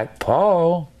like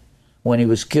Paul when he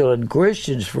was killing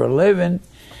Christians for a living,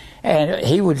 and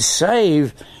He would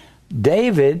save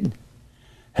David,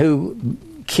 who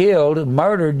killed and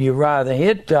murdered Uriah the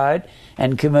Hittite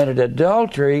and committed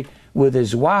adultery with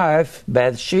his wife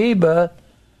Bathsheba.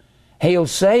 He'll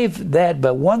save that,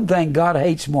 but one thing God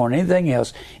hates more than anything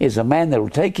else is a man that will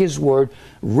take His word,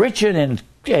 rich it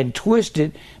and twist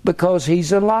it because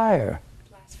he's a liar.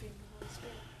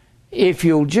 If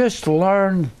you'll just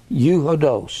learn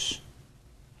euhodos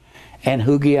and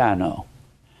hugiano,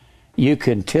 you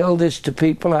can tell this to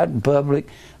people out in public.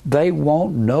 They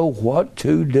won't know what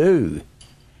to do.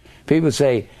 People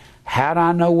say, how do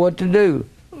I know what to do?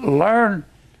 Learn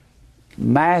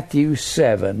Matthew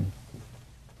 7,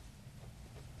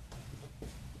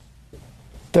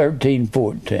 13,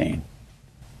 14.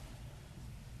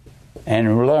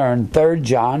 And learn 3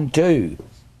 John 2.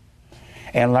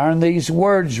 And learn these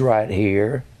words right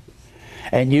here.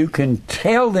 And you can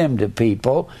tell them to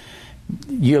people.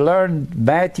 You learn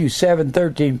Matthew 7,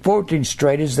 13, 14,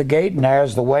 straight is the gate, narrow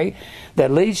is the way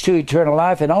that leads to eternal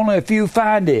life, and only a few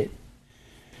find it.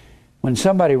 When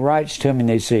somebody writes to me and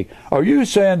they say, are you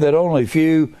saying that only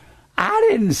few? I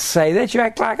didn't say that. You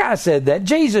act like I said that.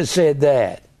 Jesus said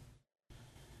that.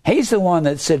 He's the one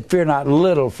that said, fear not,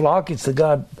 little flock. It's the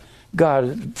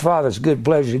God Father's good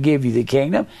pleasure to give you the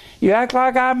kingdom. You act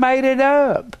like I made it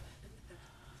up.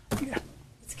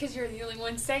 Because you're the only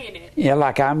one saying it. Yeah,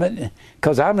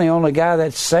 because I'm the only guy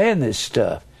that's saying this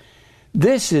stuff.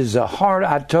 This is a hard.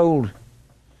 I told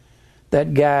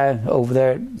that guy over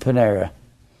there at Panera,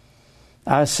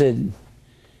 I said,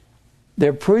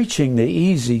 they're preaching the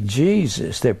easy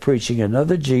Jesus. They're preaching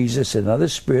another Jesus, another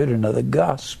spirit, another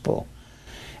gospel.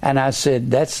 And I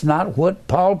said, that's not what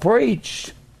Paul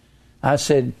preached. I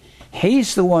said,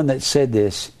 he's the one that said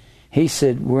this. He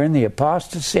said, we're in the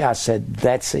apostasy. I said,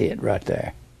 that's it right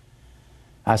there.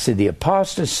 I said, the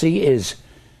apostasy is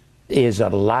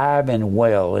alive and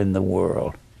well in the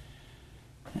world.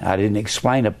 I didn't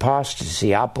explain apostasy.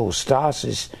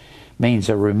 Apostasis means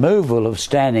a removal of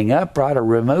standing upright, a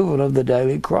removal of the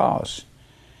daily cross.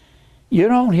 You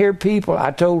don't hear people,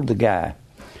 I told the guy,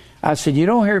 I said, you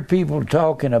don't hear people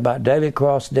talking about daily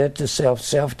cross, death to self,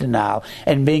 self-denial,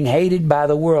 and being hated by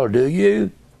the world, do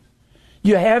you?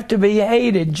 You have to be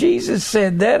hated. Jesus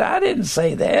said that. I didn't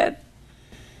say that.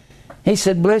 He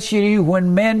said, bless you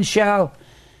when men shall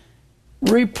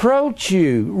reproach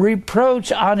you. Reproach,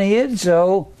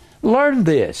 anidzo, Learn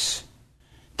this.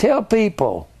 Tell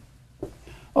people.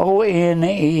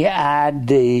 Oneidizo.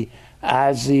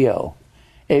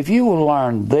 If you will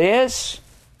learn this,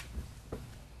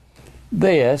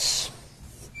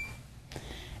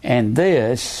 and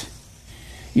this,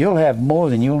 you'll have more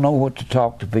than you'll know what to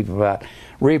talk to people about.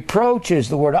 Reproach is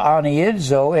the word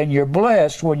oneidizo, and you're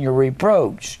blessed when you're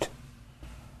reproached.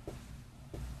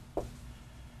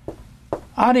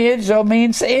 Oneidizo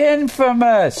means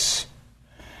infamous.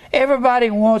 Everybody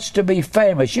wants to be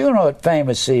famous. You know what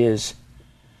famous is.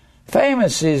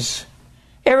 Famous is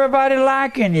everybody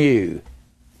liking you.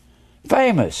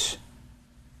 Famous.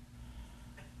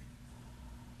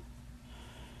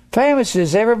 Famous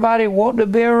is everybody wanting to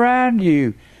be around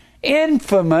you.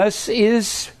 Infamous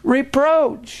is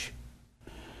reproach.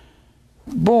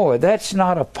 Boy, that's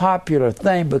not a popular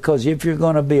thing, because if you're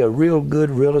going to be a real good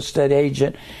real estate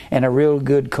agent and a real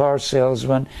good car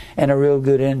salesman and a real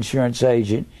good insurance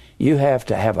agent, you have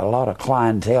to have a lot of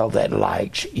clientele that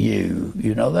likes you.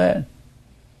 You know that?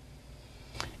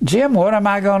 Jim, what am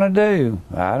I going to do?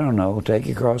 I don't know. Take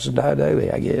your cross and die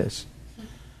daily, I guess.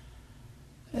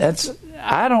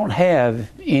 I don't have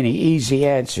any easy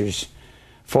answers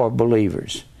for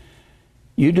believers.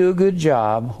 You do a good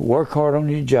job, work hard on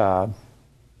your job,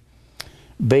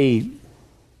 be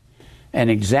an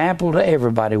example to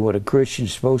everybody what a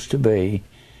Christian's supposed to be.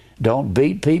 Don't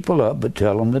beat people up, but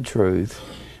tell them the truth.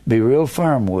 Be real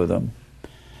firm with them.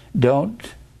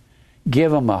 Don't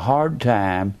give them a hard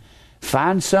time.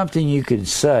 Find something you can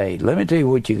say. Let me tell you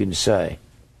what you can say.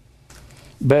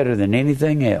 Better than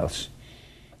anything else.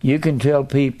 You can tell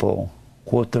people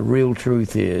what the real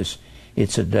truth is.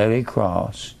 It's a daily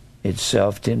cross. It's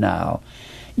self-denial.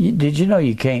 Did you know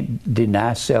you can't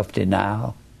deny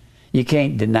self-denial? You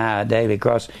can't deny a daily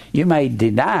cross. You may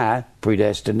deny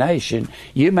predestination.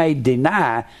 You may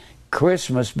deny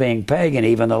Christmas being pagan,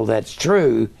 even though that's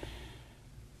true.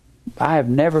 I have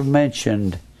never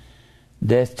mentioned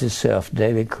death to self,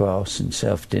 daily cross, and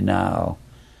self-denial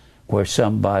where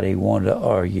somebody wanted to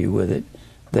argue with it.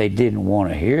 They didn't want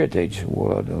to hear it. They just,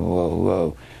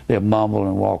 whoa. They'll mumble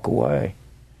and walk away.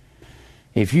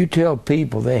 If you tell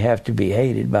people they have to be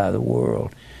hated by the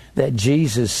world, that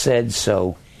Jesus said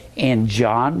so in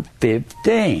John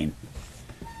 15.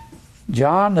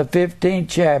 John, the 15th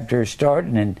chapter,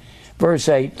 starting in verse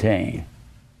 18.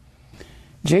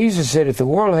 Jesus said, if the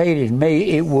world hated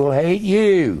me, it will hate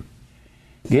you.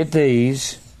 Get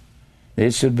these.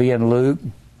 This would be in Luke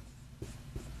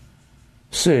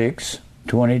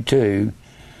 6:22.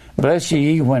 Bless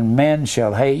ye when men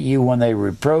shall hate you, when they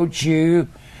reproach you,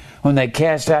 when they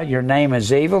cast out your name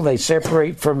as evil, they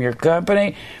separate from your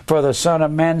company. For the Son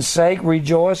of Man's sake,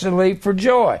 rejoice and leap for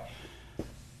joy.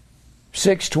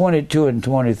 6:22 and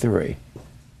 23.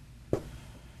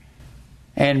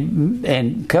 And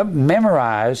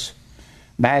memorize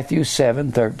Matthew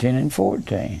 7:13 and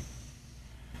 14.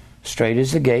 Straight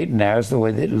is the gate, and narrow is the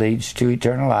way that leads to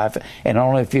eternal life, and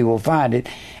only a few will find it.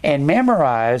 And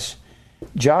memorize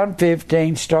John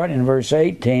 15, starting in verse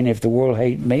 18, if the world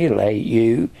hate me, it'll hate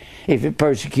you. If it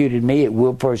persecuted me, it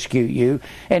will persecute you.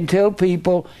 And tell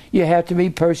people you have to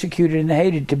be persecuted and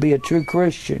hated to be a true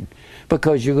Christian,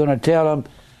 because you're going to tell them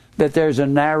that there's a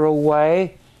narrow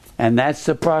way, and that's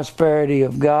the prosperity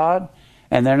of God,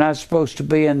 and they're not supposed to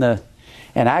be in the...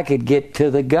 And I could get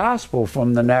to the gospel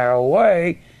from the narrow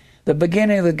way. The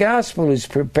beginning of the gospel is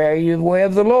prepare you the way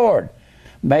of the Lord.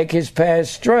 Make his path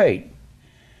straight.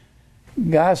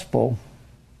 Gospel.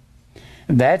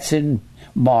 That's in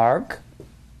Mark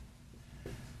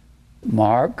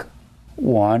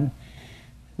 1,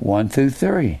 1 through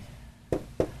 3.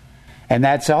 And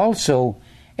that's also,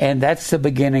 and that's the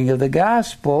beginning of the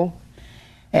gospel.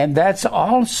 And that's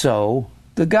also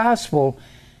the gospel.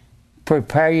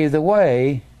 Prepare you the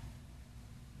way.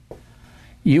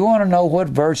 You want to know what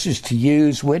verses to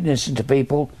use witnessing to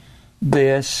people?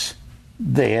 This.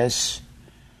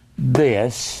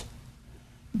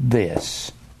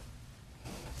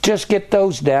 Just get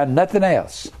those down, nothing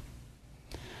else.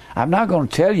 I'm not going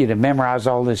to tell you to memorize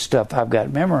all this stuff I've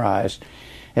got memorized.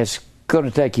 It's going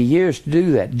to take you years to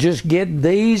do that. Just get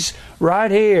these right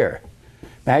here.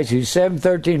 Matthew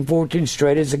 7:13, 14,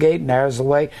 straight is the gate, narrow is the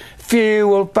way. Few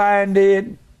will find it.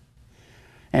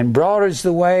 And broad is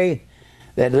the way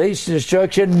that leads to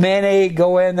destruction. Many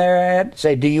go in there at.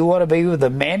 Say, do you want to be with the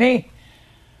many?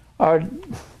 Or,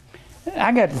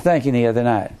 I got to thinking the other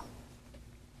night.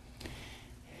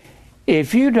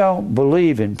 If you don't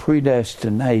believe in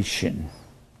predestination,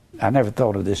 I never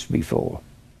thought of this before.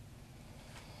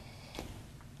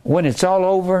 When it's all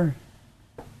over,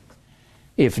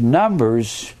 if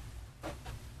numbers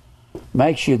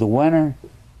makes you the winner,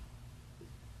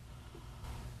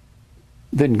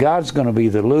 then God's going to be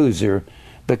the loser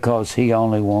because He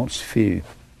only wants few.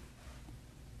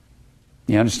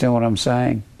 You understand what I'm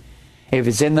saying? If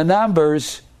it's in the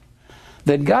numbers,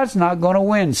 then God's not going to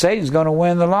win. Satan's going to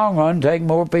win in the long run, take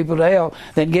more people to hell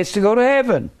than gets to go to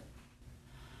heaven.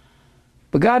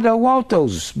 But God don't want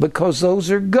those, because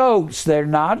those are goats. They're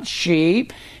not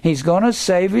sheep. He's going to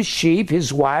save His sheep,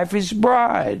 His wife, His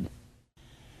bride.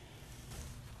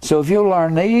 So if you'll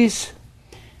learn these,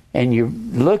 and you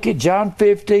look at John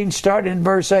 15, starting in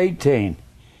verse 18,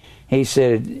 He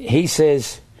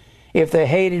says, if they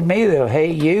hated me, they'll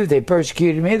hate you. If they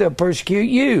persecuted me, they'll persecute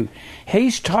you.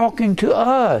 He's talking to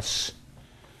us.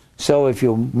 So if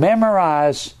you'll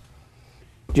memorize,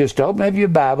 just open up your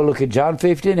Bible, look at John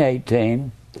 15,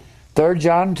 18, 3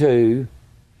 John 2,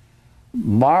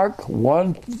 Mark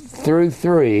 1 through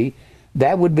 3.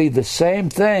 That would be the same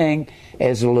thing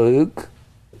as Luke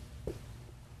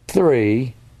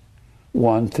 3,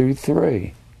 1 through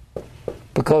 3.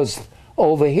 Because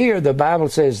over here the Bible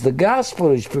says the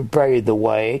gospel is prepare you the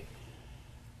way,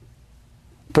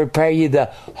 prepare you the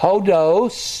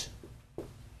hodos.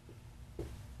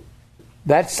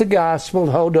 That's the gospel.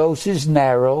 Hodos is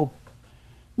narrow.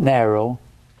 And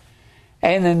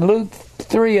then Luke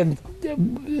 3 and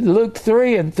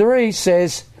 3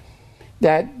 says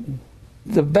that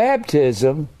the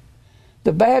baptism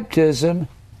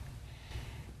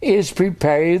is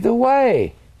prepare you the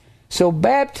way. So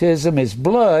baptism is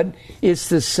blood. It's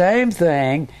the same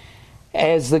thing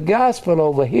as the gospel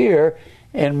over here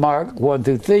in Mark 1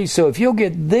 through 3. So if you'll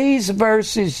get these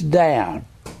verses down,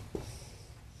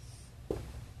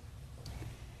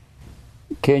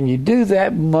 can you do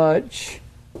that much?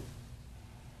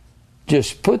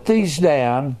 Just put these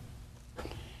down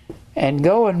and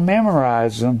go and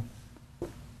memorize them,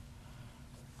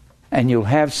 and you'll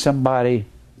have somebody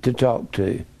to talk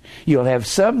to. You'll have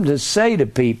something to say to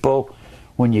people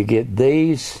when you get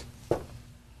these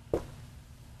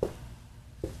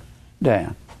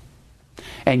down.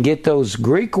 And get those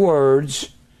Greek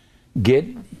words, get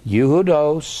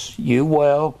euhodos, you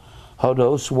well,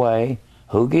 hodos way,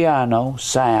 hugiano,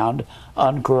 sound,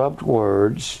 uncorrupt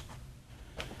words.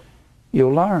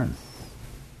 You'll learn.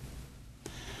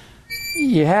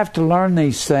 You have to learn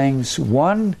these things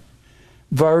one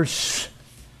verse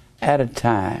at a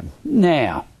time.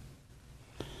 Now,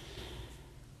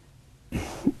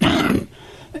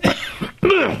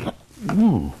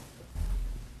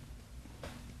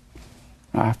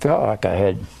 I felt like I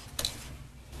had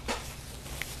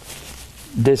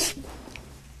this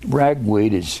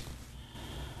ragweed is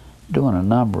doing a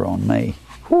number on me.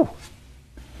 Whew.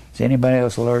 Is anybody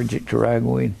else allergic to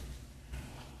ragweed?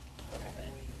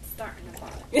 Starting to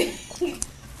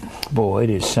bother. Boy, it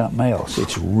is something else.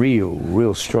 It's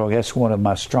real strong. That's one of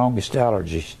my strongest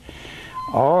allergies.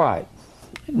 All right.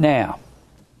 Now,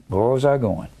 where was I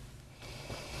going?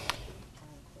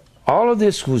 All of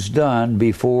this was done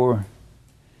before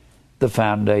the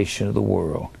foundation of the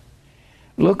world.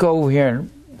 Look over here.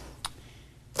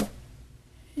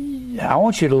 I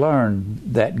want you to learn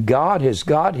that God has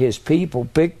got His people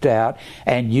picked out,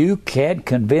 and you can't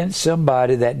convince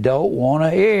somebody that don't want to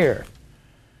hear.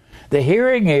 The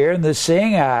hearing ear and the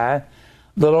seeing eye,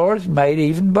 the Lord has made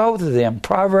even both of them.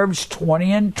 Proverbs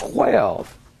 20 and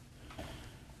 12.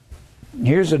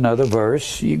 Here's another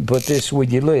verse. You can put this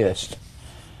with your list.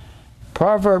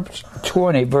 Proverbs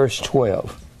 20, verse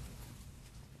 12.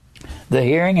 The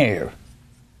hearing ear.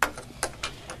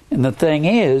 And the thing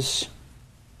is,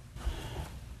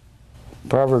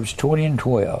 Proverbs 20 and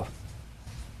 12.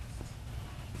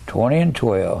 20 and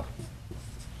 12.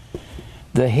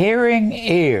 The hearing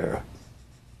ear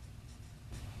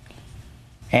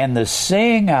and the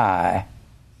seeing eye,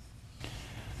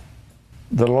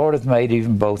 the Lord hath made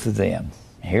even both of them.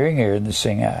 Hearing ear and the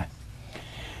seeing eye.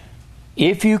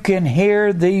 If you can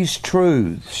hear these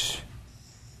truths,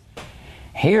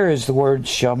 here is the word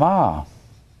Shema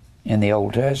in the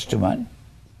Old Testament,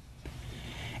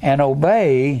 and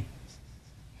obey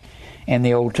in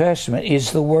the Old Testament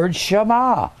is the word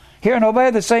Shema. Hear and obey,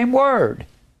 the same word.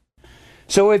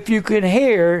 So if you can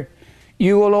hear,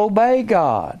 you will obey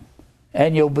God,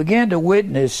 and you'll begin to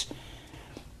witness.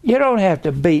 You don't have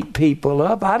to beat people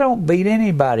up. I don't beat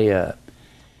anybody up.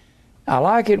 I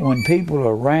like it when people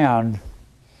are around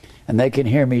and they can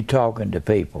hear me talking to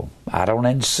people. I don't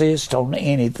insist on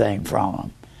anything from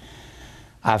them.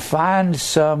 I find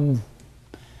some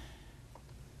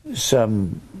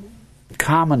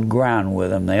common ground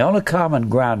with them. The only common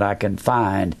ground I can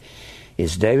find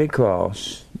is daily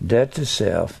cross, death to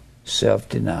self,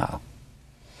 self-denial.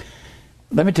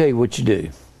 Let me tell you what you do.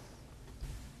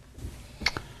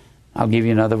 I'll give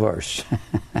you another verse.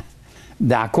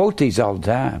 Now, I quote these all the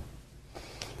time.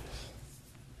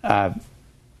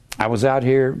 I was out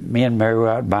here, me and Mary were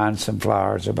out buying some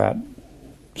flowers about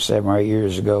 7 or 8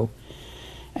 years ago,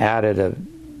 out at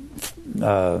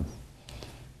a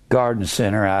garden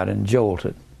center out in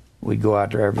Jolton. We go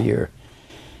out there every year.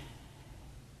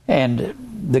 And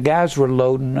the guys were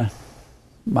loading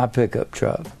my pickup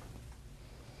truck.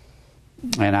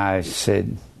 And I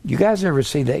said, you guys ever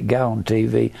see that guy on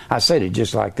TV? I said it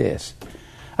just like this.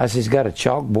 I said, he's got a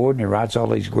chalkboard and he writes all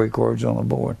these Greek words on the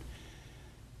board.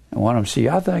 And one of them said,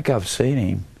 I think I've seen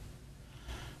him.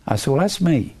 I said, well, that's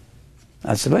me.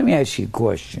 I said, let me ask you a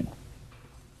question.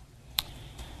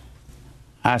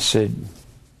 I said,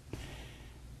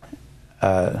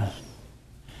 the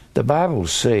Bible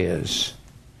says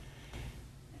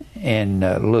in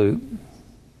Luke,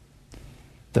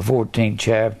 the 14th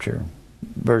chapter,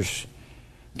 verse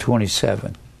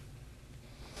 27,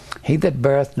 he that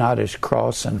beareth not his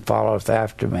cross and followeth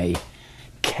after me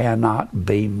cannot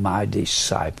be my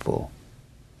disciple.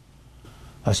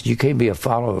 I said, you can't be a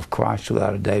follower of Christ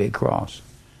without a daily cross.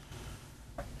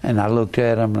 And I looked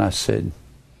at him and I said,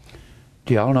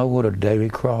 do y'all know what a daily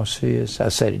cross is? I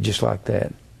said it just like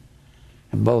that.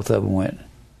 And both of them went.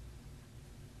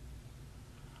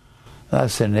 I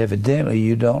said, evidently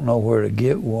you don't know where to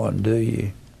get one, do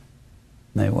you?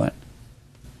 And they went,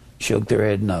 shook their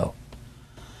head no.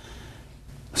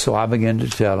 So I began to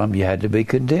tell them you had to be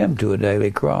condemned to a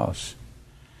daily cross.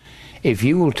 If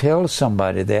you will tell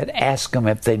somebody that, ask them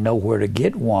if they know where to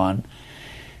get one.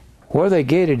 Where they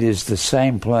get it is the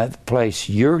same place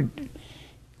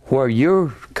where you're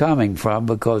coming from,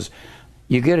 because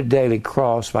you get a daily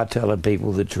cross by telling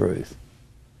people the truth.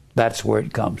 That's where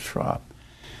it comes from.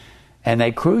 And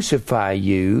they crucify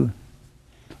you.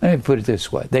 Let me put it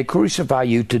this way. They crucify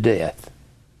you to death.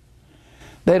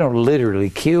 They don't literally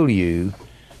kill you,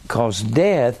 because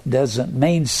death doesn't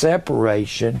mean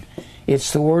separation.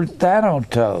 It's the word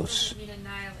thanatos. It doesn't mean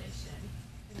annihilation.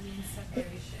 It means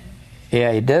separation.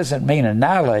 Yeah, it doesn't mean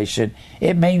annihilation.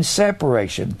 It means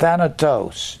separation.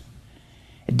 Thanatos.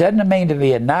 It doesn't mean to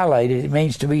be annihilated. It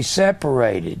means to be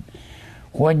separated.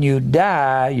 When you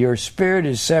die, your spirit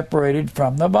is separated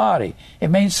from the body. It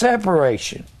means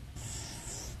separation.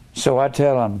 So I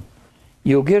tell them,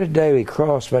 you'll get a daily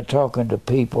cross by talking to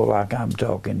people like I'm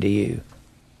talking to you.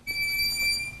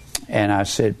 And I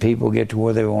said, people get to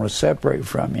where they want to separate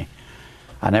from you.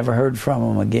 I never heard from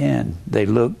them again. They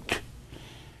looked.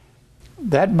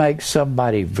 That makes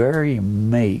somebody very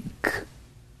meek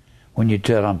when you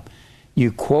tell them,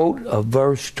 you quote a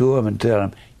verse to them and tell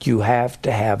them, you have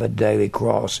to have a daily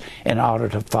cross in order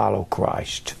to follow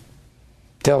Christ.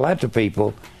 Tell that to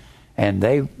people, and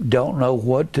they don't know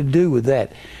what to do with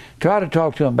that. Try to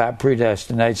talk to them about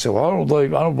predestination. So I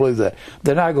don't believe that.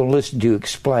 They're not going to listen to you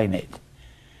explain it.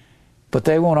 But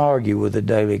they won't argue with the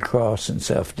daily cross and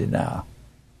self-denial,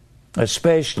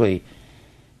 especially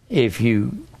if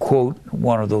you quote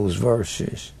one of those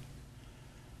verses.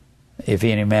 If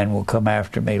any man will come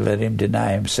after me, let him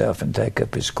deny himself and take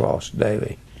up his cross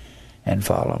daily and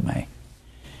follow me.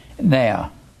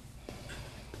 Now,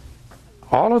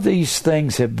 all of these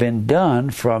things have been done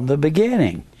from the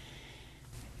beginning.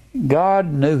 God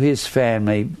knew his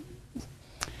family.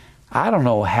 I don't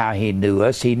know how he knew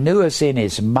us. He knew us in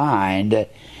his mind,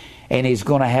 and he's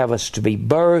going to have us to be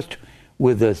birthed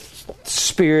with the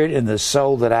spirit and the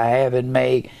soul that I have in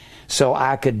me, so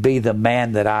I could be the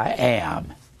man that I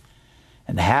am.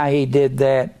 And how he did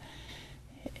that,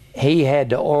 he had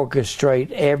to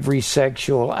orchestrate every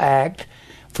sexual act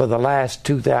for the last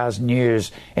 2,000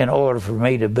 years in order for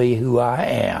me to be who I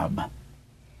am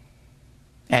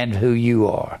and who you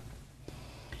are.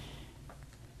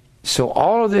 So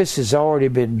all of this has already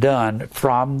been done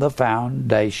from the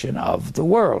foundation of the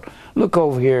world. Look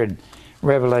over here in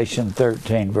Revelation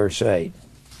 13, verse 8.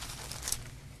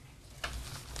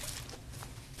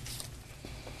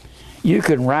 You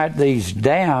can write these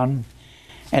down,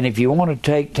 and if you want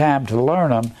to take time to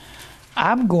learn them,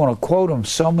 I'm going to quote them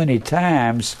so many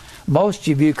times, most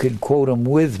of you could quote them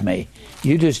with me.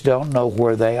 You just don't know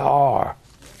where they are.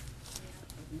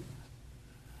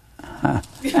 I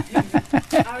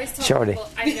always tell Shorty. people,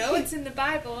 I know it's in the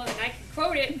Bible and I can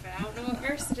quote it, but I don't know what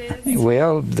verse it is.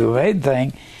 Well, the main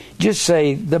thing, just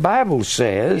say, the Bible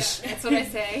says, Yeah, that's what I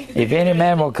say. if any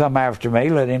man will come after me,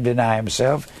 let him deny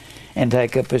himself and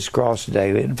take up his cross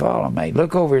daily and follow me.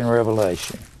 Look over in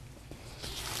Revelation.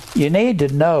 You need to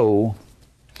know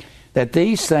that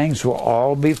these things were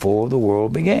all before the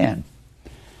world began.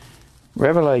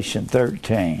 Revelation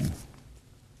 13.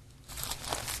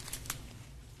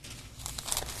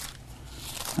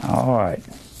 All right.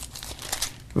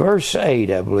 Verse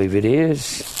 8, I believe it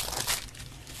is.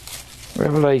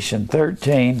 Revelation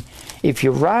 13. If you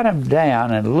write them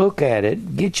down and look at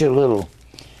it, get your little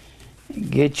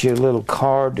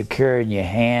card to carry in your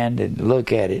hand and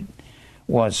look at it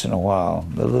once in a while.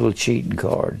 The little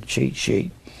cheat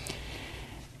sheet.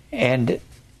 And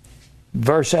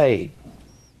verse 8,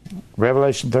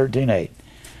 Revelation 13:8.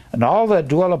 And all that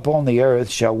dwell upon the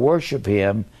earth shall worship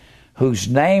him, whose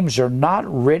names are not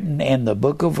written in the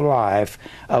book of life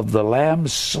of the Lamb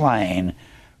slain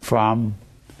from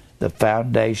the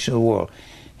foundation of the world.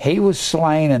 He was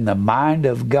slain in the mind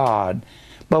of God,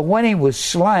 but when he was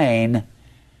slain,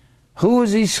 who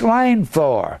was he slain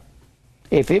for?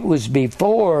 If it was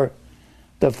before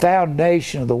the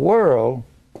foundation of the world,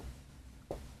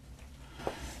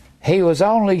 he was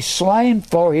only slain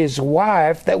for his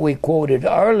wife that we quoted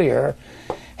earlier.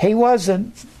 He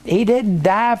didn't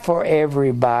die for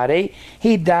everybody.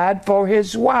 He died for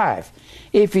his wife.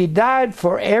 If he died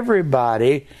for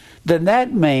everybody, then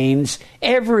that means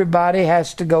everybody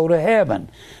has to go to heaven.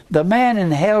 The man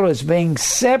in hell is being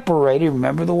separated.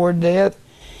 Remember the word death?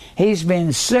 He's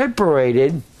been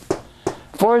separated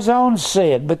for his own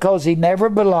sin because he never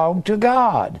belonged to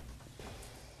God.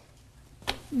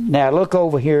 Now look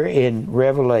over here in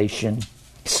Revelation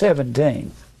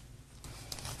 17.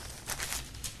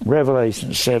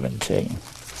 Revelation 17.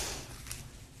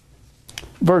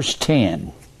 Verse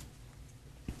 10.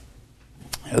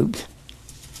 Oops.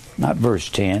 Not verse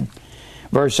 10.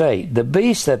 Verse 8. The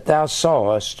beast that thou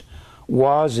sawest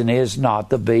was and is not.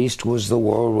 The beast was the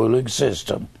world ruling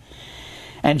system.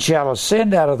 And shall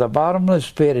ascend out of the bottomless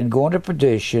pit and go into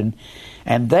perdition.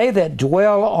 And they that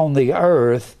dwell on the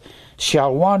earth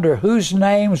shall wonder whose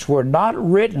names were not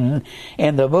written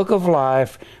in the book of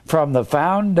life from the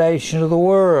foundation of the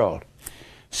world.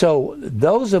 So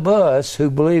those of us who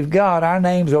believe God, our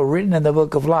names are written in the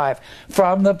book of life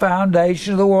from the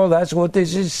foundation of the world. That's what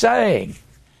this is saying.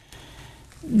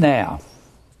 Now,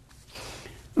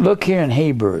 look here in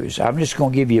Hebrews. I'm just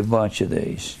going to give you a bunch of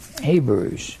these.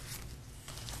 Hebrews.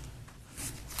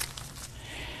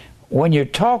 When you're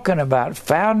talking about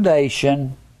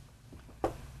foundation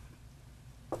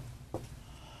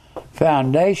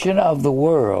of the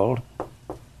world,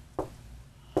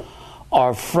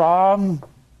 or from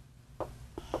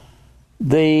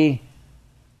the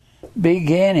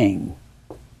beginning.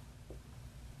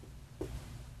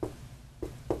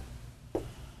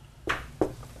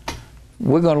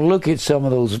 We're going to look at some of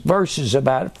those verses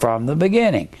about from the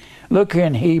beginning. Look here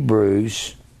in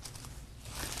Hebrews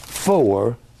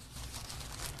 4.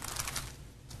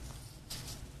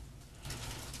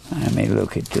 Let me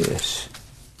look at this.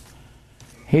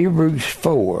 Hebrews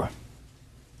 4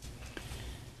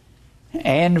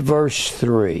 and verse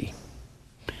 3.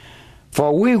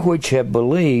 For we which have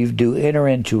believed do enter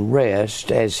into rest,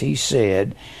 as he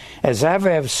said, as I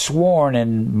have sworn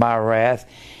in my wrath,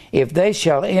 if they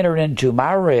shall enter into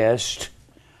my rest,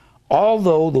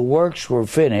 although the works were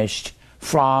finished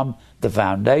from the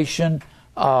foundation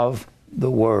of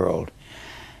the world.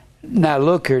 Now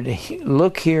look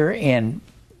here in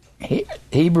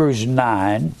Hebrews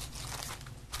 9.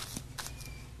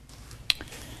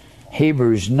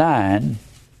 Hebrews 9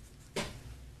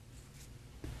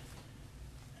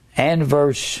 and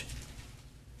verse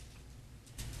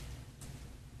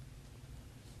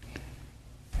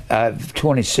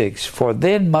 26. For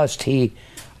then must he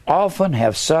often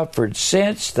have suffered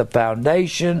since the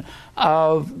foundation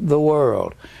of the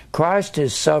world. Christ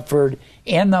has suffered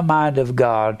in the mind of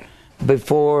God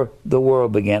before the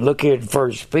world began. Look here at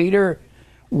 1 Peter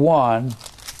 1.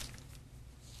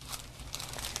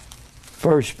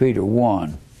 1 Peter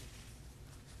 1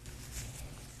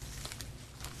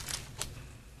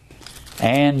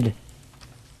 and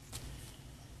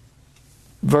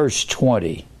verse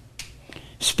 20.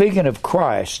 Speaking of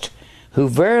Christ, who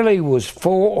verily was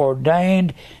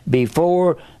foreordained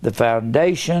before the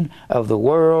foundation of the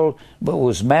world, but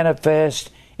was manifest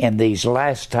in these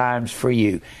last times for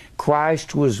you.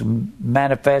 Christ was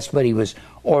manifest, but he was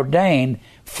ordained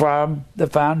from the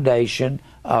foundation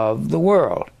of the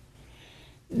world.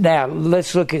 Now,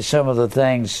 let's look at some of the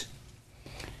things.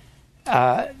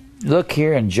 Look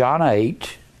here in John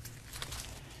 8.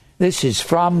 This is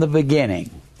from the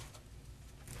beginning.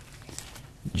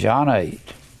 John 8.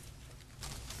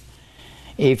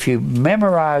 If you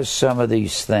memorize some of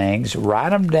these things, write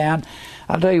them down.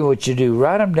 I'll tell you what you do.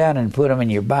 Write them down and put them in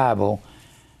your Bible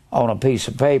on a piece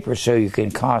of paper so you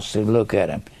can constantly look at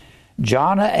them.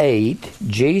 John 8,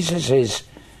 Jesus is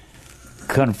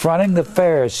confronting the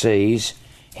Pharisees.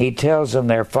 He tells them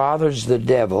their father's the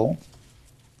devil.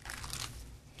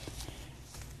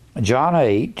 John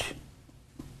 8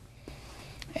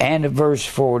 and verse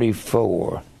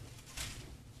 44.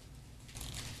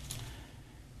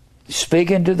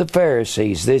 speaking to the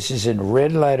Pharisees, this is in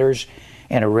red letters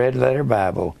in a red letter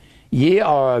Bible, ye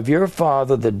are of your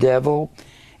father the devil,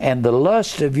 and the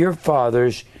lust of your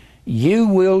fathers you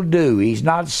will do. He's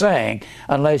not saying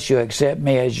unless you accept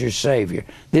me as your Savior.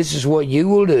 This is what you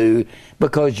will do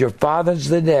because your father's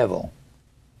the devil.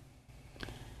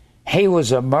 He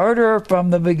was a murderer from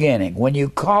the beginning. When you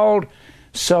called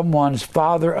someone's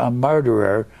father a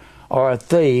murderer or a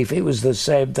thief, it was the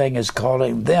same thing as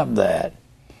calling them that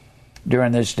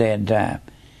during this day and time.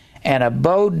 And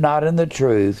abode not in the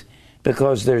truth,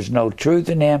 because there's no truth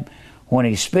in him. When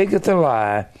he speaketh a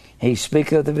lie, he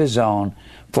speaketh of his own,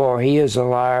 for he is a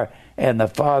liar and the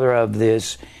father of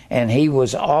this, and he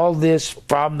was all this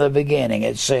from the beginning,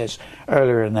 it says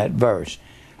earlier in that verse.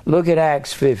 Look at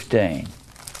Acts 15.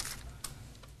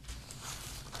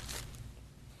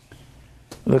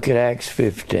 Look at Acts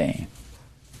 15.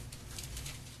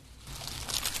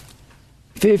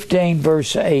 15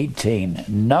 verse 18.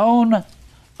 Known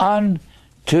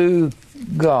unto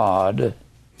God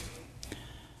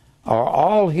are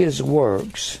all his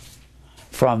works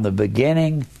from the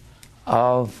beginning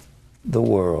of the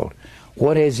world.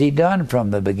 What has he done from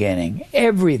the beginning?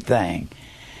 Everything.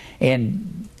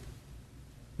 In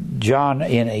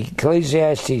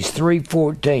Ecclesiastes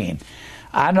 3:14,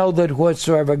 I know that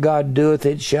whatsoever God doeth,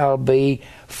 it shall be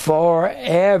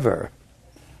forever.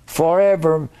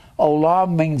 Forever,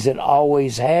 olam, means it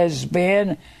always has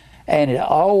been, and it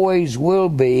always will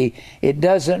be. It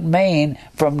doesn't mean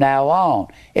from now on.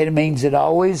 It means it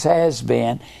always has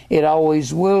been, it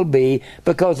always will be,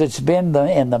 because it's been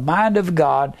in the mind of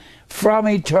God from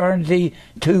eternity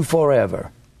to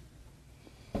forever.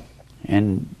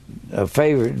 And a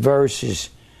favorite verse is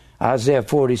Isaiah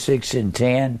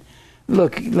 46:10.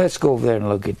 Look, let's go over there and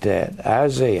look at that.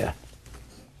 Isaiah.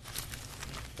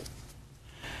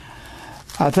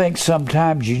 I think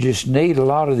sometimes you just need a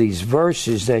lot of these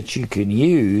verses that you can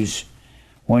use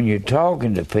when you're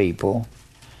talking to people.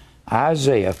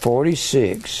 Isaiah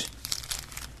 46.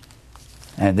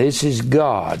 And this is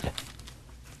God.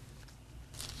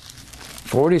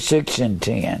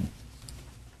 46:10.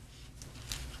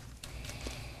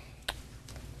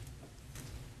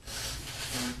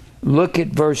 Look at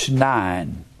verse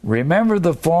 9. Remember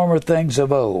the former things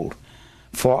of old.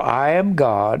 For I am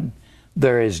God,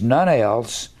 there is none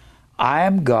else. I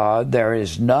am God, there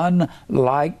is none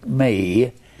like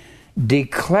me,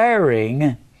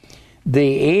 declaring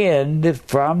the end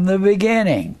from the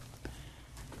beginning.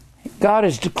 God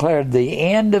has declared the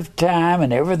end of time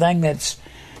and everything that's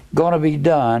going to be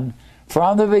done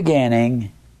from the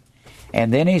beginning.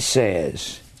 And then he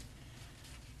says,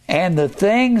 and the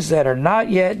things that are not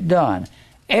yet done,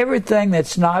 everything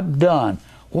that's not done.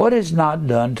 What is not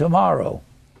done tomorrow?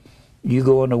 You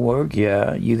going to work?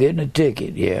 Yeah. You getting a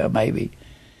ticket? Yeah, maybe.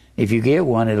 If you get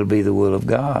one, it'll be the will of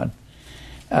God.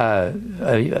 A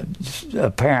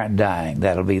parent dying,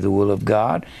 that'll be the will of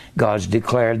God. God's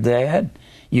declared that.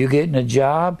 You getting a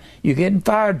job? You getting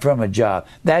fired from a job.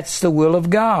 That's the will of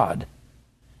God.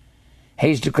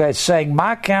 He's declared, saying,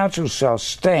 my counsel shall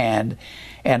stand,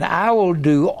 and I will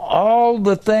do all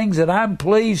the things that I'm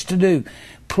pleased to do.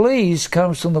 Please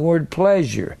comes from the word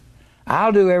pleasure.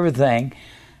 I'll do everything.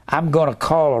 I'm going to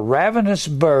call a ravenous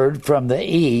bird from the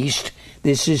east.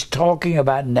 This is talking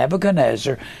about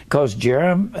Nebuchadnezzar, because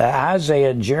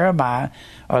Isaiah and Jeremiah,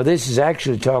 or this is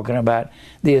actually talking about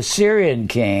the Assyrian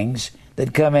kings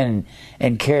that come in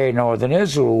and carry northern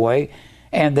Israel away,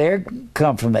 and they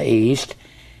come from the east.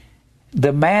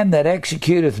 The man that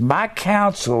executeth my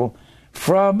counsel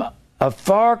from a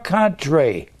far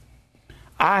country,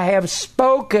 I have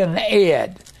spoken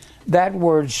it. That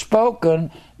word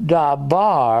spoken,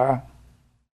 dabar,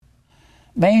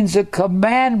 means a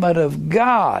commandment of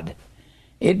God.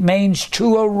 It means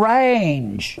to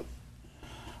arrange.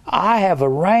 I have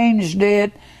arranged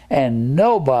it, and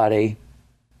nobody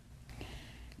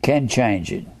can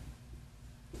change it.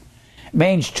 It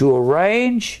means to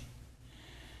arrange.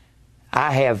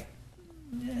 I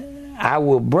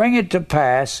will bring it to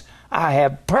pass. I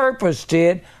have purposed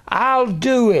it. I'll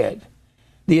do it.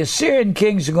 The Assyrian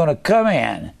kings are going to come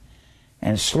in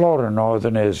and slaughter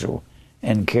northern Israel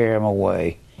and carry them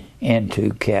away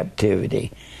into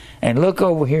captivity. And look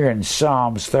over here in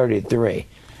Psalms 33.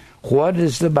 What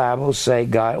does the Bible say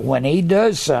God, when he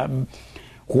does something,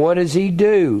 what does he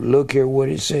do? Look here what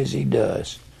it says he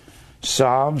does.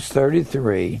 Psalms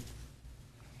 33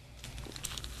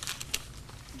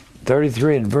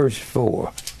 and verse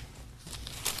 4.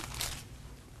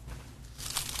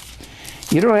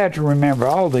 You don't have to remember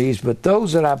all these, but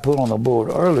those that I put on the board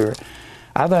earlier,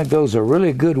 I think those are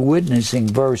really good witnessing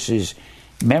verses,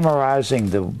 memorizing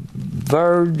the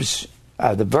verbs,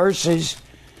 the verses,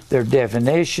 their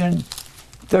definition,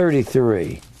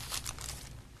 33.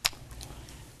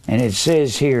 And it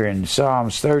says here in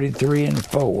Psalms 33 and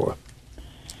 4,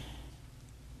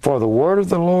 for the word of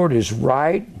the Lord is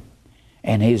right,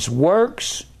 and his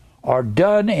works are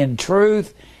done in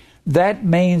truth. That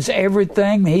means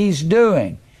everything he's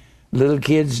doing. Little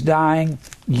kids dying,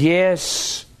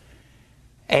 yes.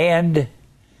 And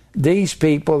these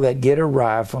people that get a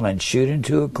rifle and shoot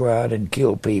into a crowd and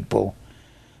kill people,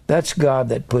 that's God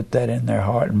that put that in their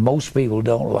heart. And most people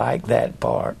don't like that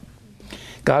part.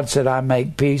 God said, I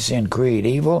make peace and create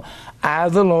evil. I,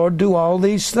 the Lord, do all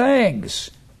these things.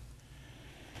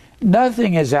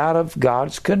 Nothing is out of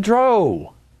God's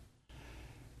control.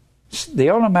 The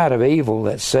only amount of evil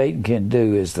that Satan can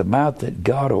do is the amount that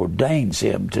God ordains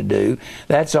him to do.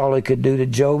 That's all he could do to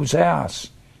Job's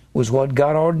house, was what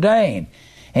God ordained.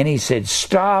 And he said,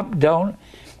 stop, don't.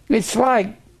 It's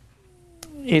like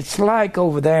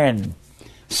over there in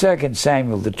 2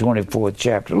 Samuel, the 24th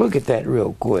chapter. Look at that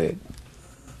real quick.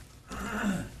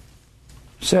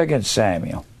 2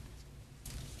 Samuel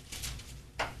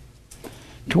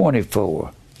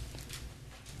 24.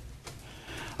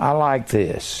 I like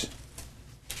this.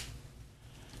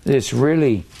 This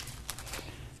really...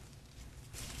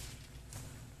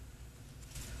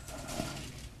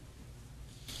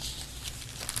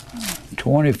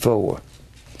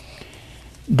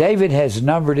 David has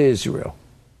numbered Israel.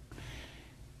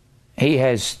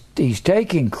 He's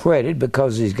taking credit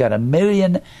because he's got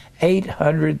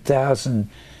 1,800,000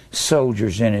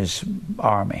 soldiers in his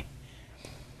army.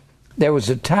 There was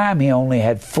a time he only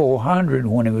had 400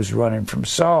 when he was running from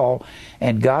Saul,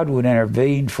 and God would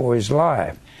intervene for his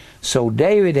life. So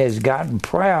David has gotten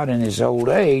proud in his old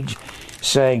age,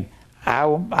 saying,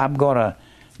 I'm going to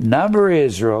number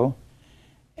Israel.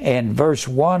 In verse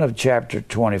 1 of chapter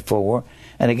 24,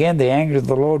 and again the anger of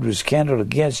the Lord was kindled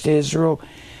against Israel,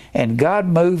 and God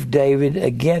moved David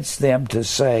against them to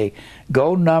say,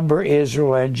 go number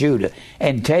Israel and Judah,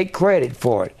 and take credit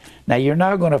for it. Now you're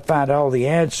not going to find all the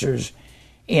answers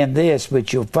in this,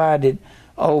 but you'll find it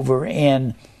over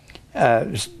in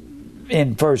 1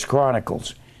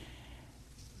 Chronicles.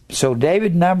 So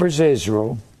David numbers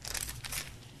Israel,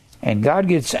 and God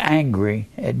gets angry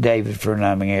at David for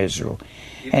numbering Israel.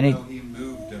 Even though he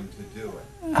moved him to do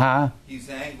it. Huh? He's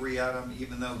angry at him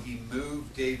even though he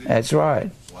moved David. That's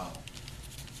right. Wow.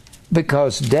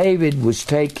 Because David was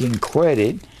taking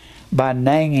credit by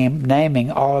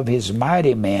naming all of his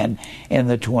mighty men in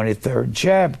the 23rd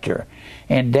chapter.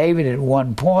 And David at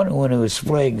one point when he was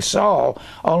fleeing Saul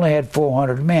only had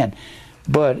 400 men.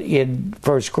 But in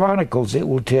 1 Chronicles it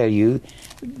will tell you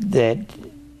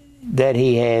that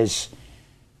he has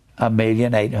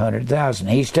 1,800,000.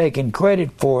 He's taking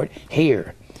credit for it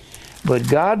here. But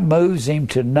God moves him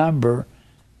to number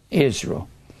Israel.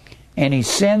 And he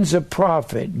sends a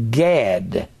prophet,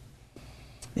 Gad,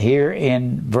 here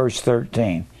in verse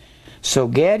 13. So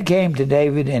Gad came to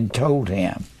David and told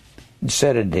him, and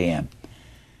said unto him,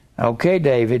 okay,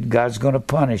 David, God's going to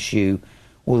punish you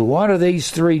with one of these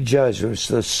three judgments,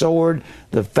 the sword,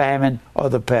 the famine, or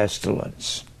the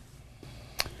pestilence.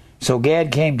 So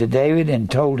Gad came to David and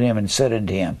told him and said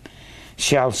unto him,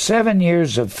 shall 7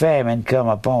 years of famine come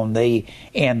upon thee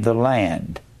in the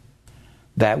land?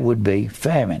 That would be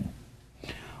famine.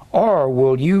 Or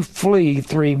will you flee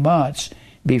 3 months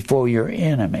before your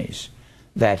enemies?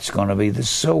 That's going to be the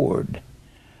sword.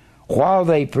 While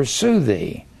they pursue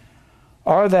thee.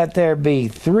 Or that there be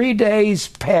 3 days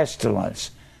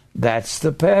pestilence. That's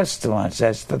the pestilence.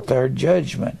 That's the third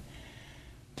judgment.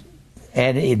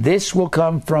 And this will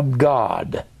come from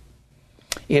God.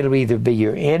 It'll either be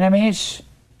your enemies,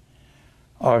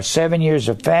 or 7 years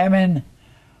of famine,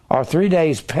 or 3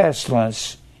 days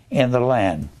pestilence in the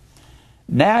land.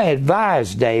 Now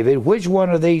advise, David, which one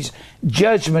of these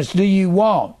judgments do you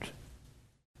want?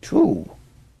 Two.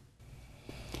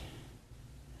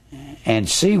 And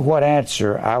see what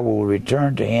answer I will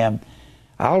return to him.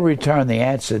 I'll return the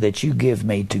answer that you give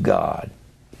me to God.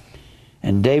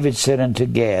 And David said unto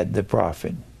Gad the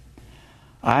prophet,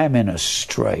 I am in a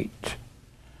strait.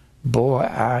 Boy,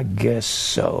 I guess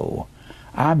so.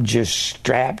 I'm just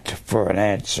strapped for an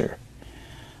answer.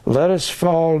 Let us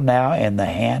fall now in the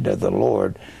hand of the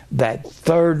Lord, that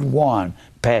third one,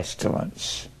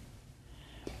 pestilence.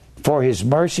 For his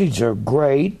mercies are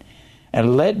great,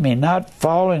 and let me not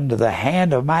fall into the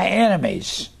hand of my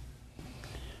enemies.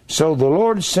 So the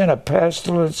Lord sent a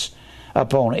pestilence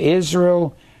upon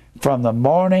Israel from the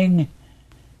morning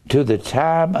to the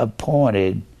time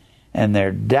appointed, and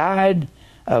there died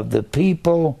of the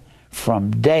people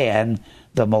from Dan,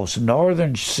 the most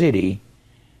northern city,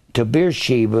 to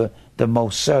Beersheba, the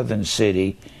most southern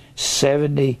city,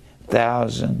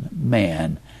 70,000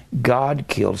 men. God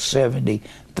killed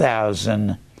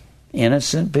 70,000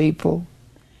 innocent people.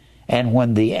 And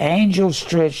when the angel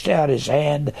stretched out his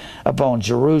hand upon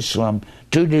Jerusalem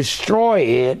to destroy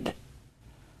it,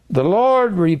 the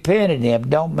Lord repented him.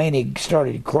 Don't mean he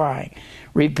started crying.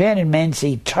 Repented means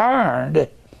he turned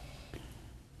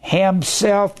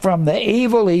himself from the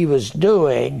evil he was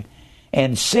doing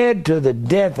and said to the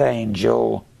death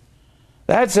angel,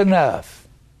 "That's enough.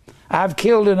 I've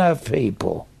killed enough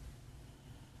people."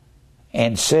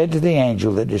 And said to the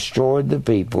angel that destroyed the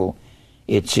people,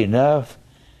 "It's enough.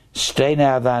 Stay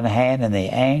now thine hand." And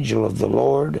the angel of the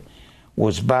Lord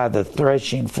was by the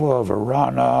threshing floor of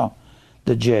Araunah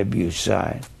the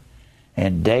Jebusite.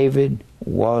 And David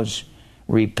was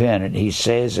repentant. He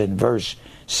says in verse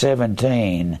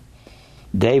 17,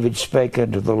 David spake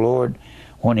unto the Lord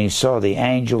when he saw the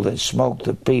angel that smote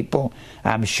the people.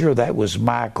 I'm sure that was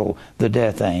Michael, the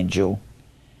death angel.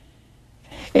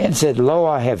 And said, "Lo,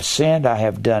 I have sinned, I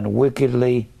have done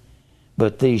wickedly,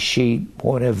 but these sheep,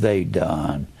 what have they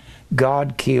done?"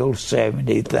 God killed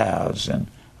 70,000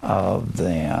 of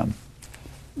them.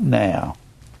 Now,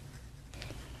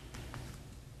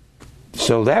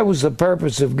 so that was the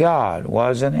purpose of God,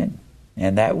 wasn't it?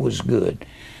 And that was good.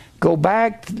 Go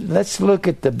back, let's look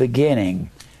at the beginning.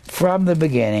 From the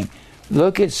beginning,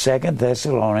 look at 2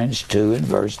 Thessalonians 2 and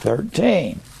verse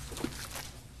 13.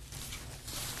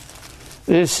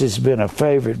 This has been a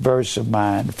favorite verse of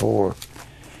mine for,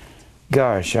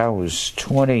 I was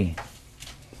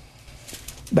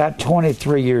about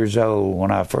 23 years old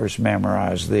when I first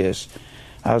memorized this.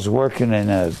 I was working on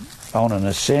an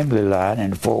assembly line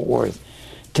in Fort Worth,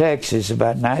 Texas,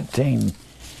 about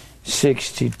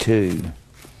 1962.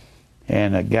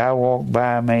 And a guy walked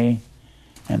by me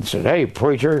and said, "Hey,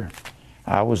 preacher."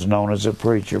 I was known as a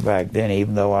preacher back then,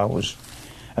 even though I was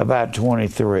about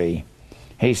 23.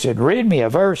 He said, "Read me a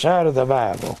verse out of the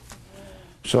Bible."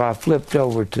 So I flipped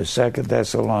over to 2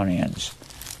 Thessalonians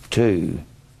 2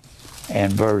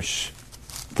 and verse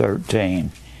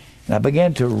 13. And I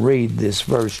began to read this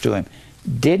verse to him.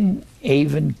 Didn't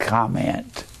even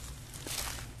comment.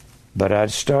 But I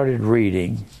started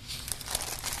reading.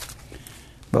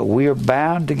 "But we are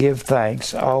bound to give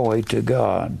thanks always to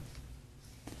God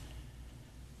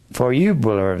for you,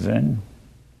 brethren,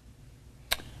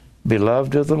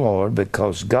 beloved of the Lord,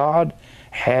 because God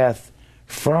hath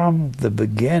from the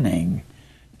beginning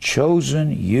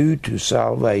chosen you to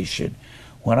salvation."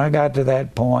 When I got to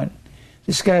that point,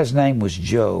 this guy's name was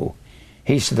Joe.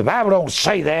 He said, "The Bible don't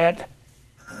say that.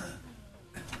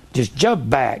 Just jump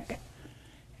back."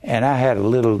 And I had a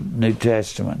little New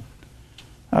Testament.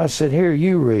 I said, "Here,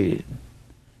 you read it.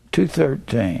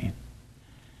 2:13.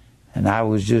 And I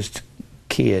was just a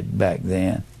kid back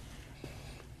then.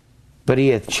 "But he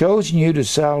hath chosen you to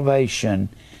salvation."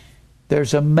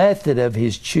 There's a method of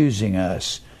his choosing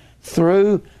us.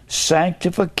 "Through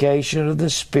sanctification of the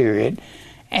Spirit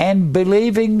and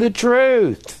believing the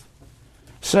truth."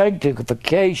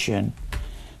 Sanctification.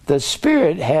 The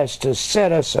Spirit has to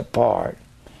set us apart.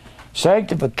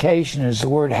 Sanctification is the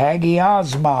word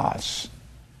hagiosmos.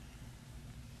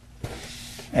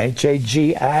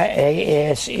 Hagiasmos.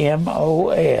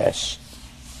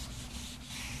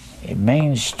 It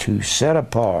means to set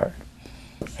apart.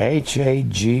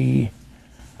 Hagiasmos.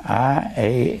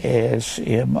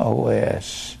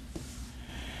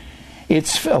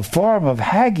 It's a form of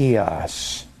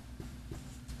hagios.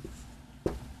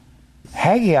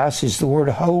 Hagios is the word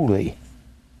holy.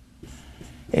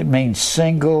 It means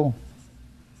single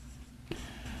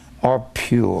or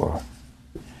pure.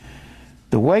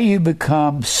 The way you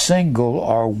become single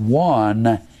or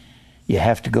one, you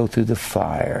have to go through the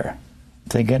fire.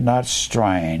 Think it not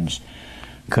strange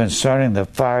concerning the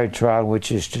fire trial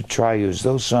which is to try you as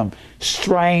though some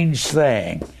strange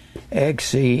thing.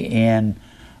 Xenos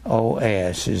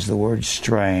is the word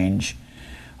strange.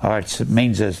 All right, it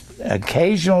means an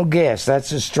occasional guest.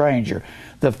 That's a stranger.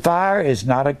 The fire is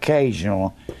not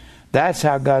occasional. That's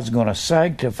how God's going to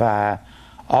sanctify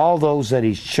all those that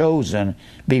He's chosen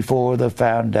before the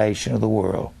foundation of the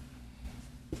world.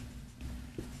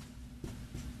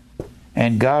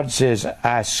 And God says,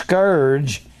 "I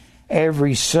scourge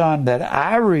every son that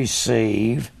I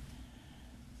receive."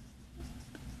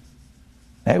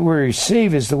 That word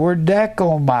 "receive" is the word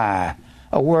dekomai,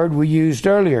 a word we used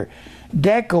earlier.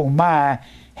 Dekomai,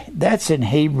 that's in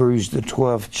Hebrews the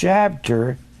 12th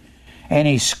chapter, and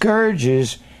He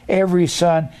scourges every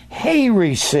son He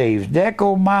receives.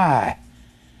 Dekomai.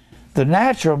 The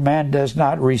natural man does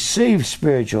not receive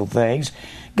spiritual things.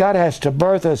 God has to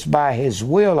birth us by His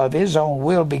will. Of His own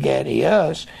will begat He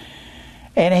us.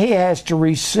 And he has to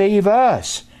receive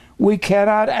us. We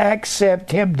cannot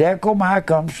accept him. Dekomai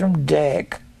comes from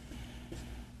dek.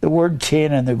 The word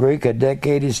 10 in the Greek, a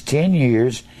decade is 10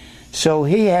 years. So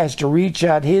he has to reach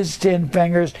out his 10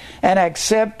 fingers and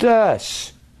accept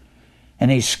us.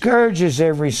 And he scourges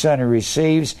every son he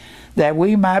receives, that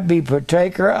we might be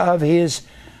partaker of his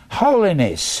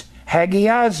holiness.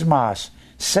 Hagiasmos.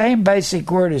 Same basic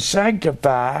word as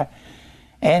sanctify.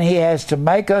 And he has to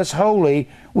make us holy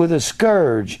with a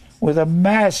scourge, with a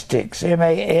mastix,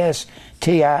 M-A-S-T-I-X.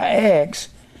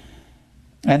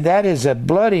 And that is a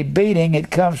bloody beating.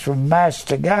 It comes from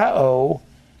mastigao.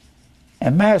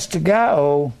 And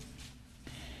mastigao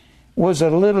was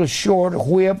a little short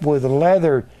whip with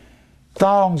leather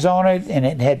thongs on it, and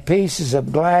it had pieces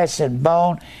of glass and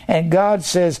bone. And God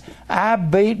says, I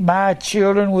beat my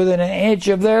children within an inch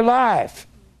of their life.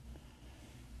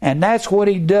 And that's what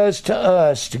he does to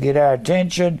us to get our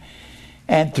attention.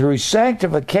 And through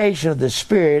sanctification of the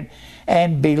Spirit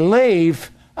and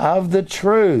belief of the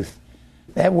truth.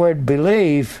 That word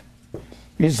belief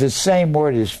is the same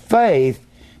word as faith,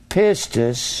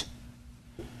 pistis.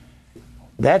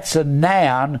 That's a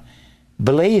noun.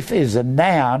 Belief is a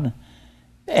noun,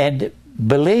 and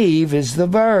believe is the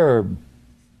verb.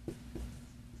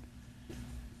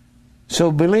 So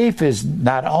belief is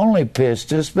not only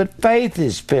pistis, but faith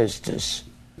is pistis.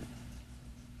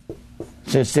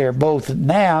 Since they're both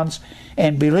nouns,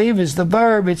 and believe is the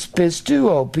verb, it's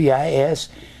pistuo, P-I-S-T-E-U-O.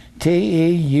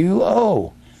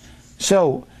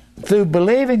 So, through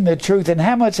believing the truth, and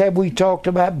how much have we talked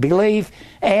about belief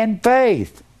and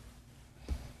faith?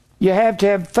 You have to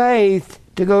have faith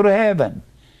to go to heaven.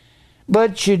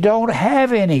 But you don't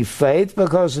have any faith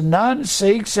because none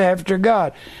seeks after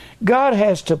God. God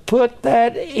has to put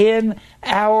that in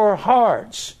our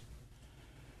hearts.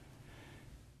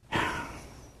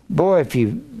 Boy, if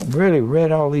you really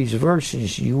read all these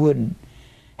verses, you wouldn't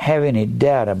have any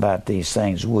doubt about these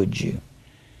things, would you?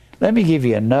 Let me give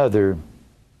you another.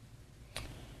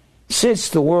 Since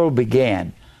the world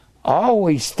began,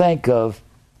 always think of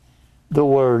the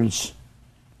words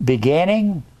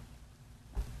beginning.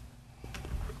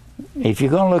 If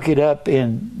you're going to look it up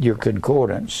in your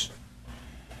concordance,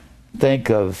 think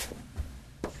of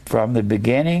from the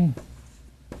beginning.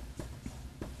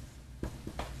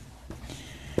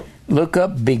 Look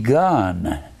up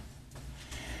begun,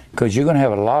 because you're going to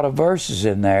have a lot of verses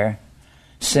in there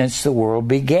since the world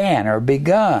began or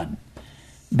begun.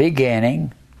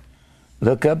 Beginning.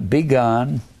 Look up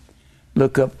begun.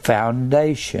 Look up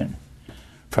foundation.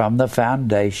 From the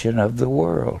foundation of the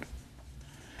world.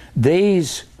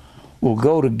 These will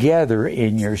go together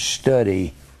in your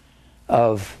study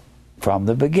of from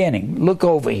the beginning. Look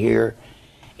over here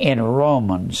in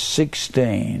Romans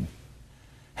 16.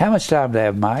 How much time do I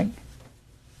have, Mike?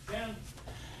 10.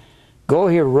 Go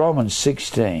here, Romans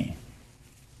 16.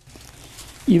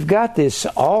 You've got this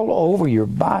all over your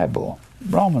Bible,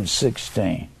 Romans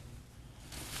 16.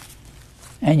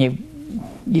 And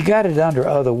you got it under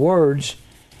other words.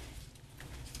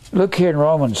 Look here in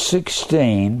Romans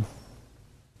 16,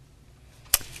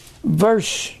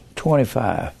 verse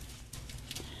 25.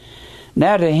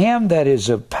 Now to him that is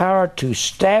of power to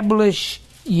establish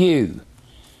you.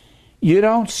 You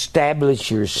don't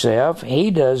establish yourself.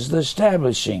 He does the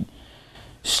establishing.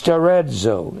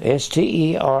 Sterizo.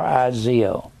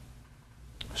 S-T-E-R-I-Z-O.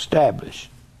 Establish.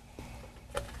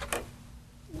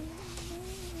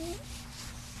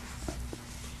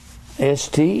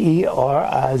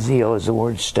 S-T-E-R-I-Z-O is the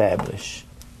word establish.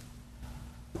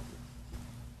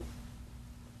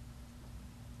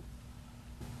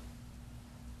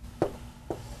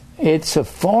 It's a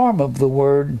form of the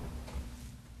word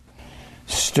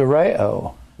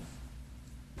stereo.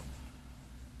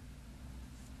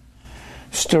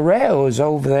 Stereo is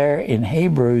over there in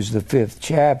Hebrews, the 5th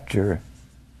chapter.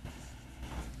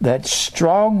 That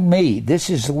strong meat.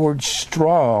 This is the word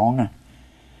strong.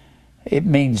 It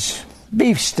means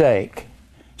beefsteak.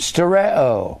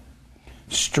 Stereo.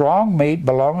 Strong meat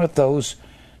belongeth those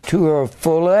who are of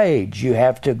full age. You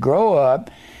have to grow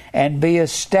up and be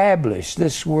established.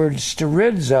 This word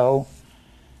sterizo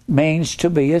means to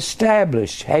be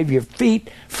established. Have your feet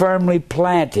firmly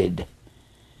planted.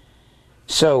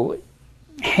 So,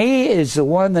 he is the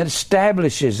one that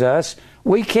establishes us.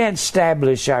 We can't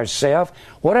establish ourselves.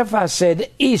 What if I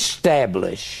said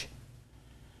establish?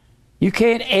 You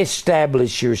can't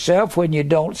establish yourself when you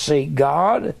don't see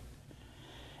God.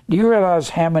 Do you realize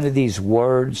how many of these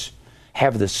words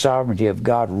have the sovereignty of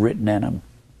God written in them?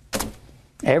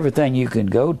 Everything you can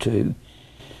go to.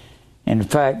 In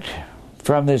fact,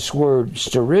 from this word,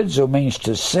 sterizo means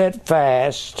to set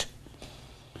fast,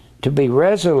 to be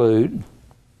resolute,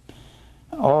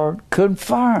 or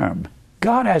confirm.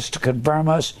 God has to confirm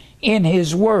us in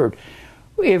His Word.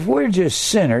 If we're just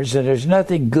sinners and there's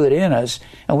nothing good in us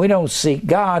and we don't seek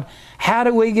God, how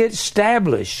do we get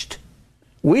established?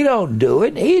 We don't do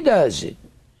it. He does it.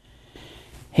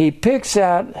 He picks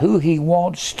out who He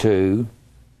wants to.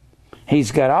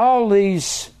 He's got all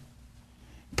these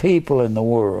people in the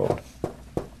world.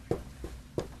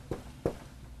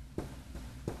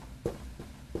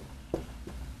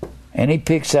 And He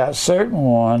picks out certain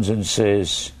ones and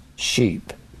says,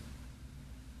 sheep.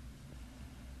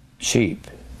 Sheep.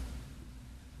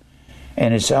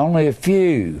 And it's only a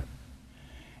few.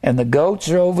 And the goats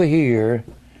are over here,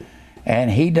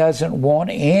 and He doesn't want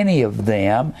any of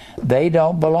them. They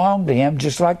don't belong to Him,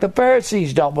 just like the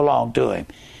Pharisees don't belong to Him.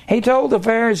 He told the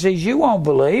Pharisees, you won't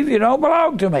believe, you don't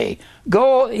belong to me.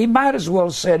 Go. He might as well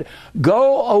have said,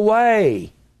 go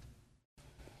away.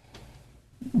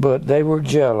 But they were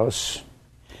jealous.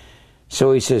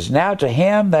 So He says, now to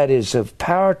Him that is of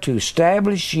power to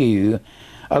establish you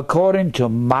according to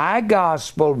my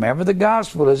gospel. Remember, the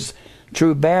gospel is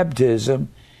true baptism,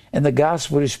 and the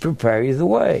gospel is prepare you the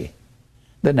way,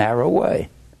 the narrow way.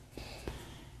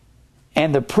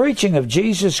 And the preaching of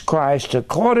Jesus Christ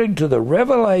according to the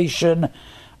revelation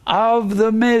of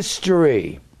the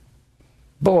mystery.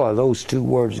 Boy, those two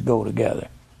words go together.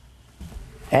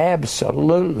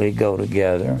 Absolutely go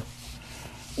together.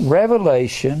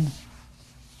 Revelation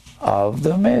of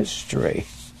the mystery.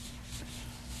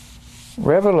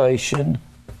 Revelation,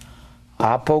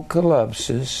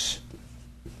 apocalypsis,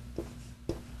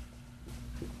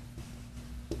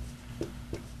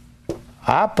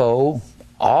 apo,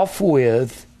 off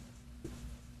with,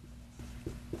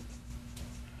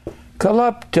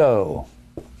 calypto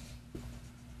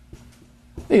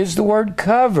is the word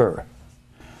cover.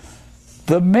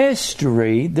 The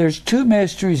mystery, there's two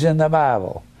mysteries in the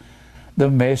Bible. The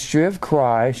mystery of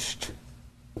Christ,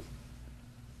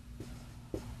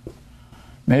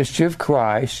 mystery of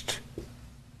Christ,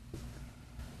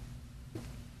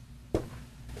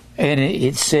 and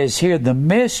it says here the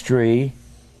mystery.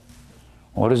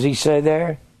 What does he say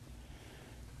there?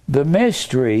 The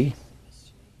mystery,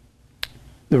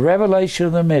 the revelation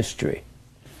of the mystery.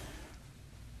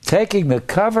 Taking the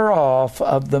cover off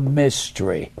of the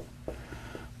mystery.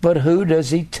 But who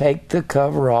does He take the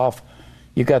cover off?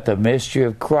 You got the mystery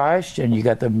of Christ and you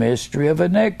got the mystery of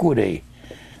iniquity.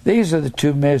 These are the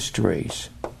two mysteries.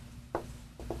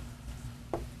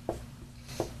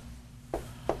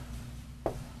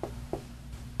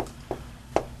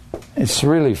 It's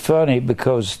really funny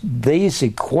because these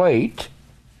equate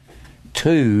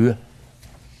to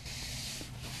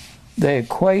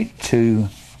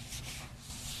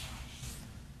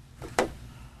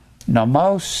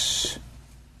nomos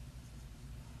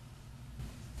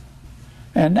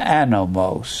and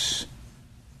anomos.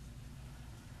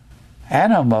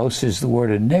 Anomos is the word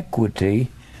iniquity.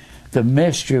 The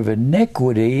mystery of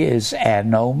iniquity is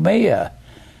anomia.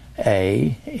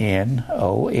 A-N-O-M-I-A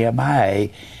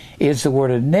is the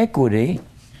word iniquity.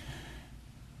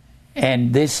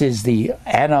 And this is the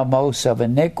anomos of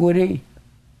iniquity.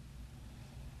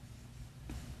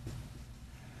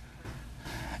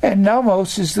 And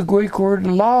nomos is the Greek word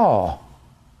law.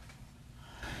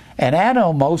 And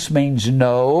anomos means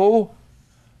no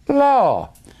law.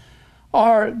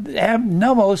 Or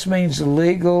nomos means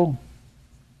legal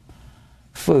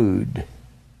food.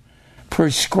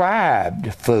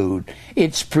 Prescribed food.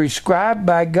 It's prescribed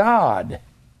by God.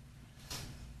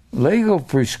 Legal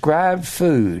prescribed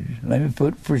food. Let me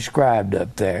put prescribed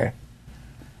up there.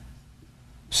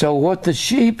 So what the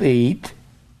sheep eat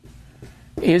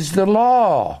is the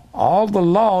law. All the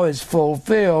law is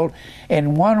fulfilled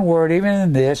in one word, even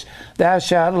in this, thou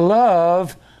shalt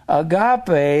love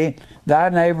agape, thy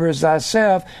neighbor as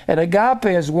thyself. And agape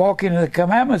is walking in the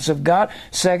commandments of God,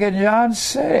 2 John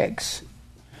 6.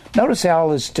 Notice how all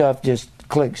this stuff just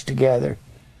clicks together.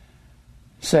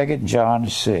 2 John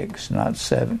 6, not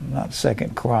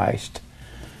 2 Christ.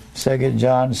 2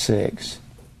 John 6.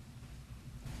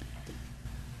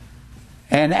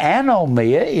 And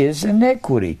anomia is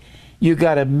iniquity. You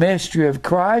got a mystery of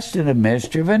Christ and a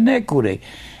mystery of iniquity.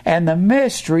 And the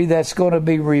mystery that's going to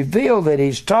be revealed that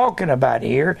he's talking about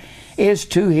here is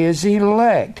to his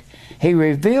elect. He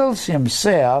reveals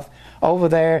himself over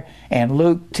there in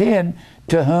Luke 10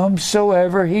 to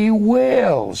whomsoever he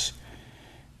wills.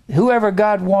 Whoever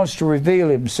God wants to reveal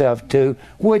himself to,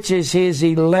 which is his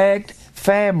elect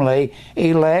family,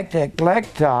 elect,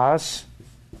 eklektos.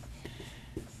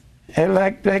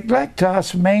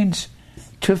 Eklektos means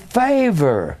to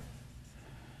favor.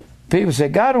 People say,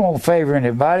 God won't favor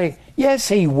anybody. Yes,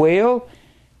 he will.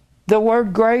 The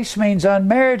word grace means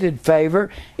unmerited favor.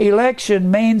 Election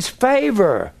means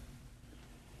favor.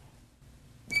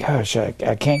 Gosh, I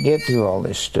can't get through all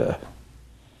this stuff.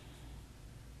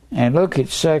 And look at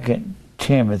 2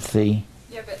 Timothy.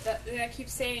 Yeah, but I keep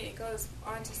saying, it goes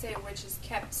on to say, which is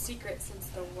kept secret since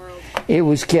the world. It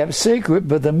was kept secret,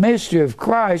 but the mystery of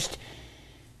Christ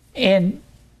in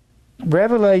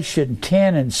Revelation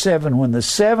 10 and 7, when the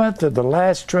seventh or the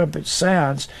last trumpet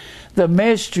sounds, the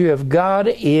mystery of God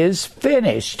is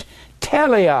finished.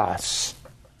 Teleos.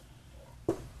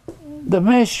 The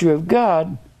mystery of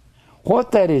God,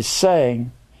 what that is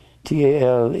saying,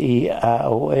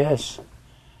 T-A-L-E-I-O-S,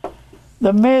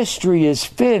 the mystery is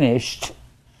finished,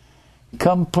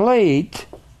 complete.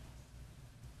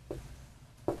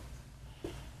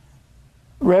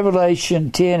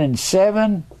 Revelation 10 and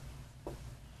 7,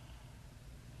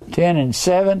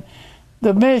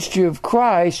 the mystery of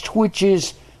Christ, which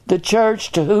is the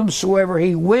church to whomsoever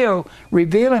he will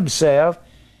reveal himself,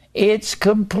 it's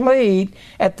complete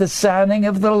at the sounding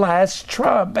of the last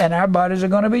trump, and our bodies are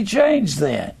going to be changed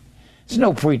then. There's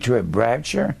no pre-trib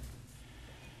rapture.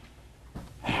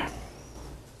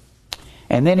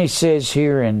 And then he says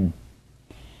here in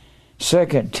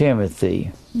 2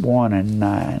 Timothy 1 and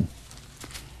 9,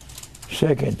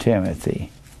 2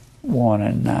 Timothy 1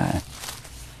 and 9.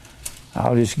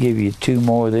 I'll just give you two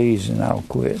more of these and I'll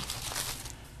quit.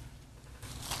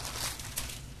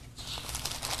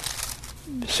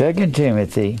 2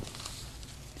 Timothy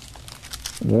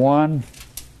 1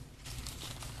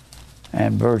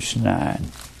 and verse 9.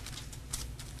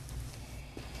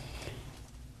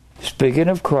 Speaking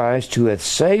of Christ, who hath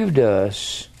saved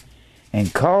us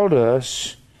and called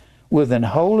us with an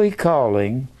holy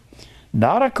calling,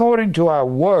 not according to our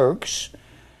works,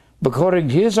 but according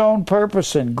to his own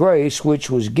purpose and grace,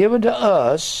 which was given to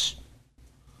us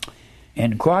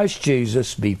in Christ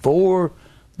Jesus before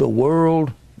the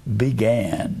world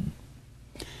began.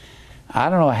 I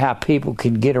don't know how people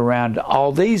can get around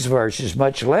all these verses,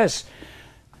 much less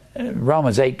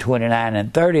Romans 8:29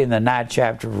 and 30 in the 9th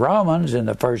chapter of Romans, in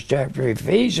the 1st chapter of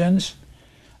Ephesians,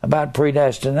 about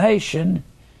predestination.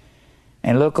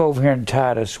 And look over here in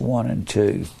Titus 1 and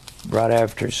 2, right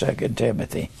after 2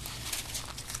 Timothy.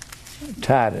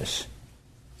 Titus.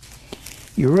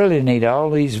 You really need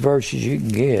all these verses you can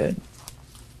get.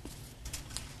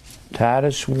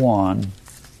 Titus 1.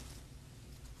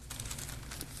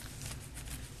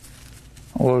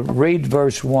 We'll read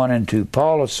verse 1 and 2.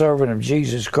 Paul, a servant of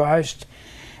Jesus Christ,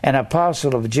 an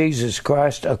apostle of Jesus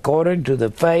Christ, according to the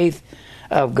faith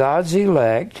of God's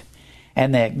elect,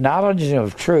 and the acknowledging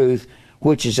of truth,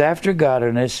 which is after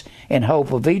godliness, in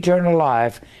hope of eternal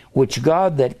life, which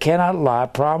God that cannot lie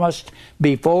promised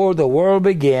before the world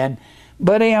began.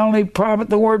 But he only promised,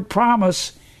 the word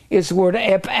promise is the word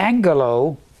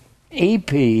epangelo,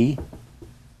 E-P-A-G-G-E-L-O.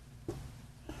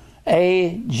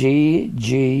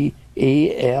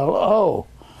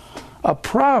 A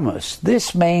promise.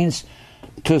 This means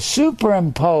to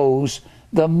superimpose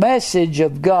the message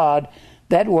of God.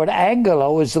 That word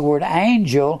angelo is the word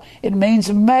angel. It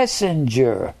means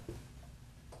messenger.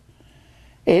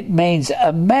 It means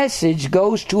a message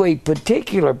goes to a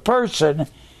particular person,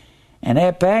 and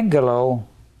epangelo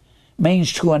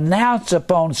means to announce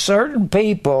upon certain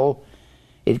people.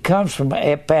 It comes from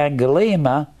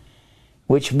epangelima,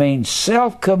 which means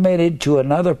self-committed to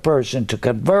another person, to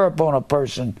confer upon a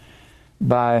person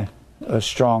by a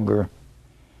stronger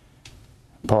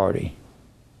party.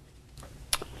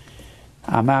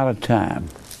 I'm out of time.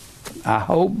 I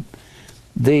hope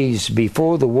these,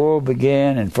 before the world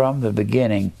began and from the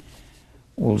beginning,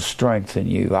 will strengthen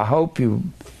you. I hope you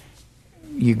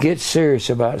get serious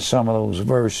about some of those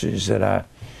verses that a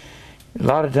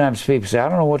lot of times people say, I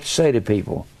don't know what to say to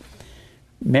people.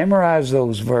 Memorize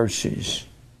those verses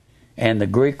and the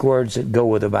Greek words that go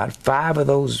with about 5 of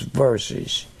those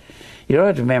verses. You don't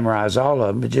have to memorize all of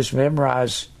them, but just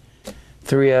memorize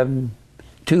 3 of them,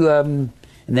 2 of them,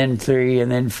 and then 3,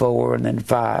 and then 4, and then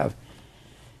 5.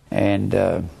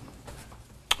 And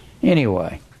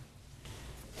anyway,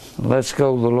 let's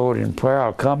go to the Lord in prayer.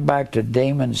 I'll come back to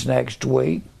demons next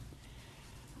week.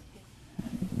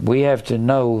 We have to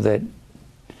know that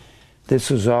this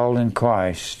was all in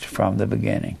Christ from the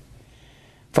beginning.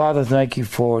 Father, thank you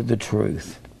for the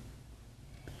truth.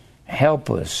 Help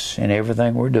us in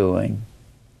everything we're doing.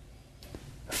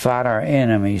 Fight our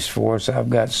enemies for us. I've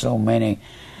got so many.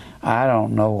 I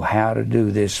don't know how to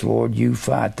do this, Lord. You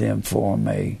fight them for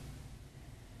me.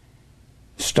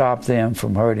 Stop them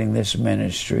from hurting this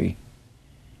ministry.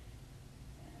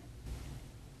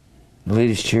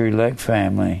 Lead us to your elect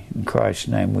family. In Christ's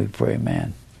name we pray,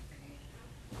 amen.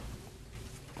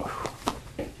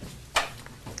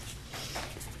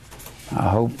 I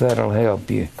hope that'll help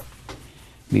you.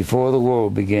 Before the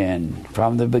world began,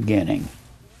 from the beginning.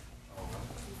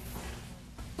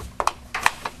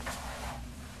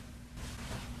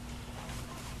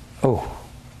 Oh.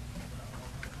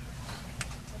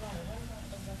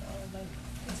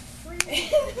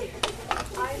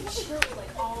 I'm sure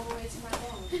like all the way to my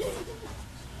home.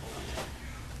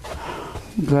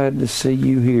 I'm glad to see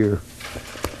you here.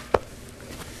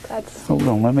 That's Hold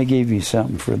on, let me give you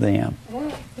something for them.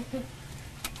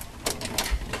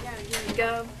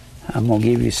 go. I'm going to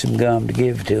give you some gum to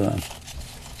give to them.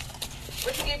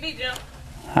 What you give me, Jim?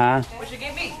 Huh? What you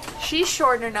give me? She's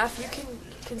short enough. You can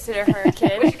consider her a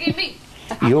kid. What you give me?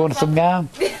 You want some gum?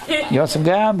 You want some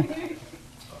gum?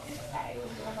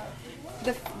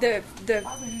 The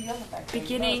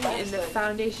beginning and the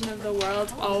foundation of the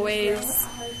world always.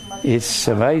 It's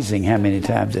amazing how many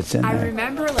times it's in I there.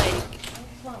 remember like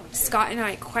Scott and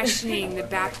I questioning the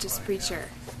Baptist preacher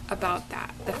about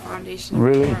that, the foundation of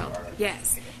Really? the world.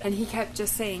 Yes. And he kept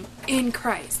just saying, in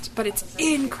Christ, but it's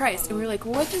in Christ. And we were like,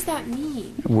 what does that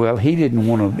mean? Well, he didn't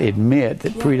want to admit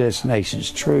that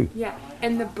predestination's true. Yeah.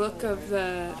 And the book of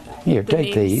the... Here, the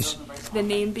take names- these. The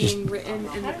name being written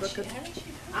in the book of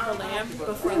the Lamb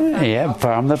before the Yeah,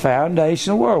 from the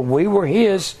foundation of the world. We were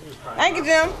his. Thank you,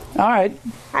 Jim. All right.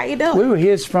 How you doing? We were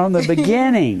his from the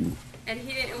beginning. And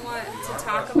he didn't want to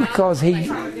talk about...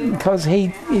 Because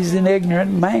he is an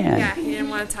ignorant man. Yeah, he didn't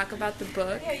want to talk about the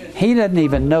book. He doesn't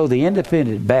even know the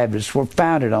independent Baptists were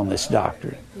founded on this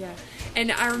doctrine. Yeah.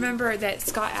 And I remember that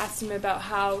Scott asked him about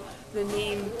how the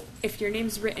name, if your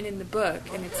name's written in the book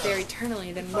and it's there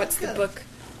eternally, then what's the book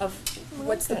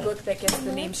that gets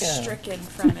the name stricken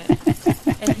from it?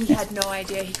 And he had no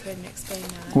idea. He couldn't explain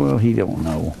that. Well, he don't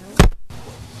know.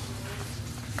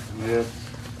 Yeah.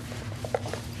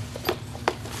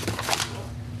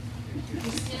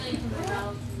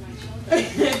 I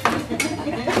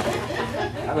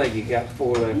think you got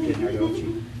 4 left in there, don't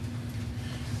you?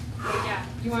 Yeah.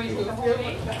 You want me to do the whole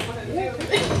thing?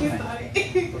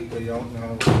 They don't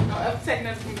know. I'm taking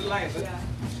that to the light, but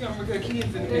she don't have good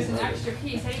kids in There's an there. extra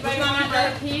piece. Anybody want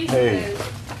another piece? Hey.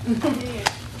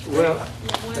 Well,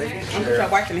 I'm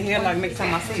just wiping the hair like next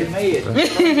time I see to it. me,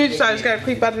 it's So I just gotta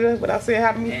creep out of this without seeing it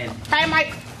happen to me. and Hey,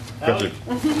 Mike.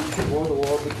 before the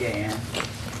war began,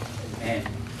 and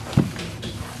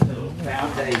the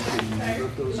foundation, when you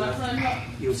look those up,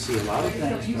 you'll see a lot of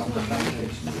things from the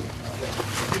foundation.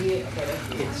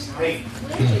 It's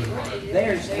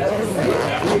there's You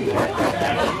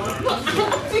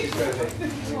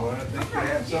want to think they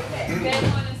have something? They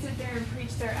want to sit there and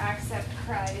preach their accept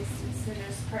Christ and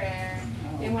sinner's prayer.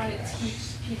 They want to teach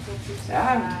people to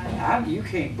God. you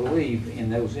can't believe in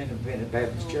those independent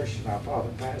Baptist churches my father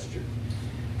pastored.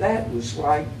 That was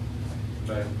like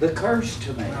the curse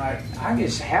to me. I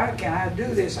guess, how can I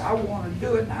do this? I want to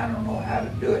do it, and I don't know how to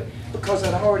do it because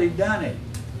I'd already done it.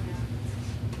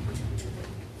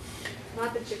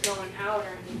 Not that you're going out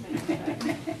or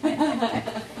anything.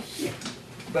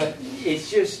 But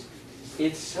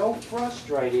it's so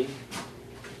frustrating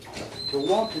to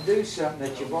want to do something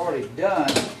that you've already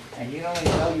done, and you don't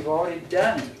even know you've already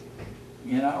done it.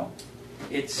 You know,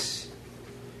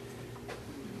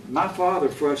 my father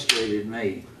frustrated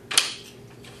me,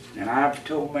 and I've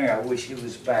told Mary I wish he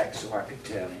was back so I could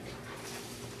tell him.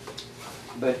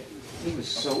 But he was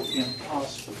so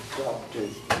impossible to talk to.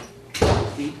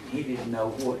 He didn't know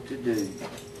what to do.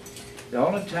 The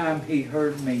only time he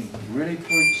heard me really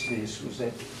preach this was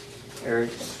at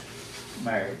Eric's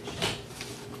marriage.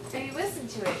 And he listened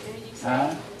to it, didn't you say?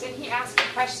 Huh? Did he ask you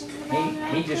questions about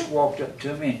it? He just walked up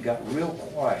to me and got real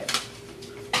quiet.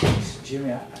 He said,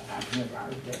 Jimmy, I've never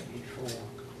heard that before.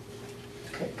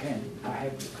 Can I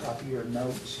have a copy of your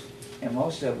notes? And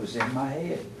most of it was in my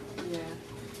head. Yeah.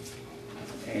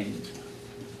 And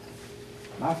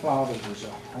my father was a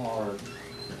hard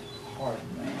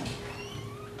man.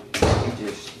 He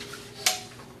just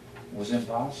was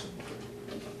impossible.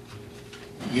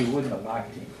 You wouldn't have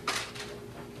liked him.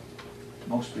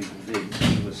 Most people didn't.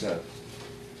 He was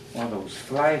one of those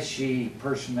flashy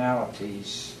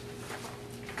personalities,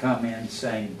 come in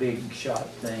saying big shot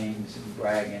things and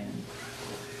bragging.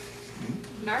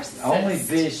 Narcissist. Only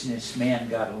businessmen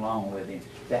got along with him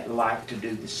that liked to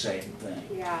do the same thing.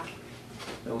 Yeah.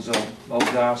 Those old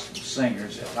gospel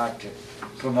singers that like to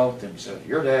promote themselves.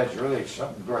 Your dad's really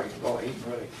something great. Boy, he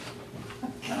really...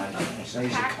 I say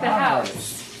he's a Pack con the house.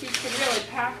 artist. He could really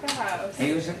pack the house.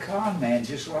 He was a con man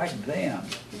just like them.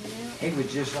 Yeah. He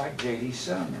was just like J.D.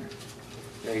 Sumner.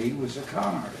 J.D. was a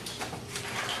con artist.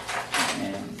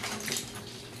 And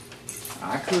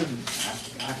I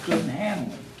couldn't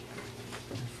handle it.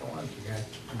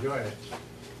 Enjoyed it.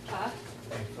 Huh?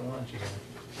 Thanks for lunch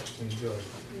again. Enjoy.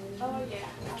 Oh yeah,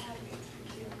 I'll have you.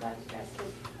 I'm glad you guys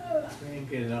did. We didn't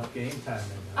get enough game time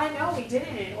in I there. know we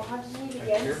didn't. We'll have to meet again.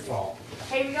 That's your fault.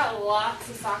 Hey, we got lots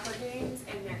of soccer games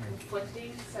and they're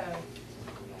conflicting, so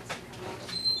you guys can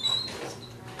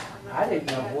come out. I didn't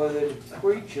know whether to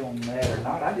preach on that or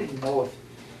not. I didn't know if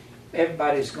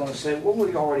everybody's going to say, well,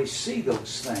 we already see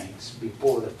those things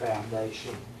before the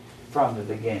foundation from the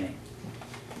beginning.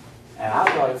 And I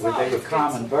thought they were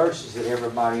common verses that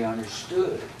everybody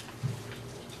understood.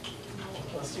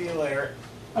 I'll see you later.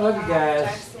 I love you Drive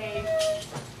guys.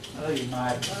 safe. I love you,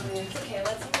 Mike. It's okay,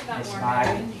 let's hear about Miss more Mike.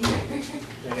 about it here.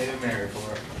 They need a marry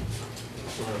for it.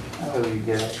 I love you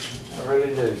guys. I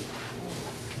really do.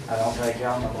 I don't think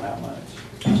y'all know how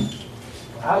much.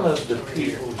 I love the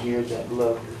people here that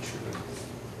love the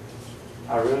truth.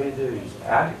 I really do.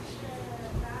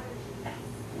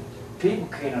 People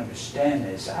can't understand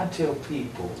this. I tell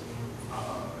people,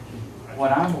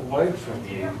 when I'm away from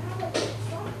you,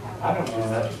 I don't do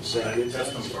nothing but say good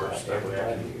things about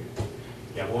everybody here.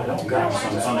 Yeah, I don't got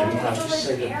some some Sunday I morning. just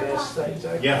say the best things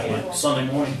I Yeah, can. like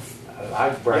Sunday morning. I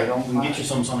brag on We can my get you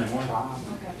some Sunday morning. time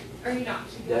Okay. Are you not?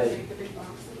 You guys make the big box.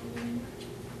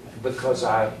 because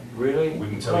I really We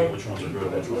can tell you which ones are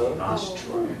good, which ones are love not. this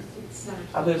truth. It's not.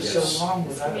 I lived Yes. so long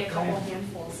Just give without me a a couple family.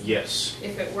 handfuls. Yes.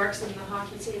 If it works in the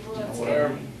hockey table, that's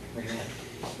Whatever. good.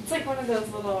 It's like one of those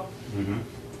little. Mm-hmm.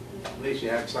 At least you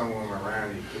have someone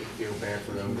around, you could feel bad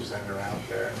for them to send her out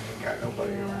there and you ain't got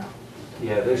nobody around.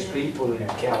 Yeah, there's people in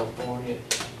California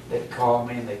that call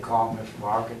me, and they call me from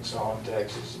Arkansas and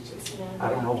Texas and say, I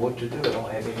don't know what to do. I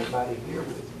don't have anybody here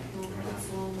with me.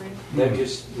 It's lonely. They're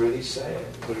just really sad.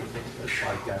 But it's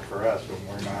like that for us when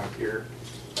we're not here.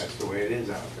 That's the way it is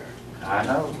out there. I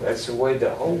know, that's the way the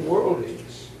whole world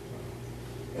is.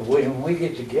 And when we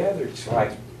get together, it's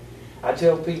like, I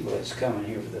tell people that's coming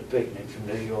here for the picnic from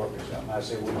New York or something, I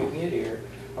say, when you get here,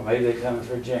 or maybe they come from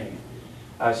Virginia,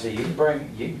 I say, you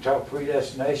can talk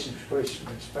predestination,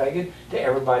 Christmas pagan to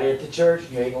everybody at the church,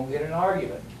 and you ain't gonna get an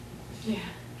argument. Yeah.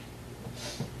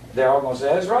 They're all gonna say,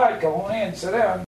 that's right, come on in, sit down.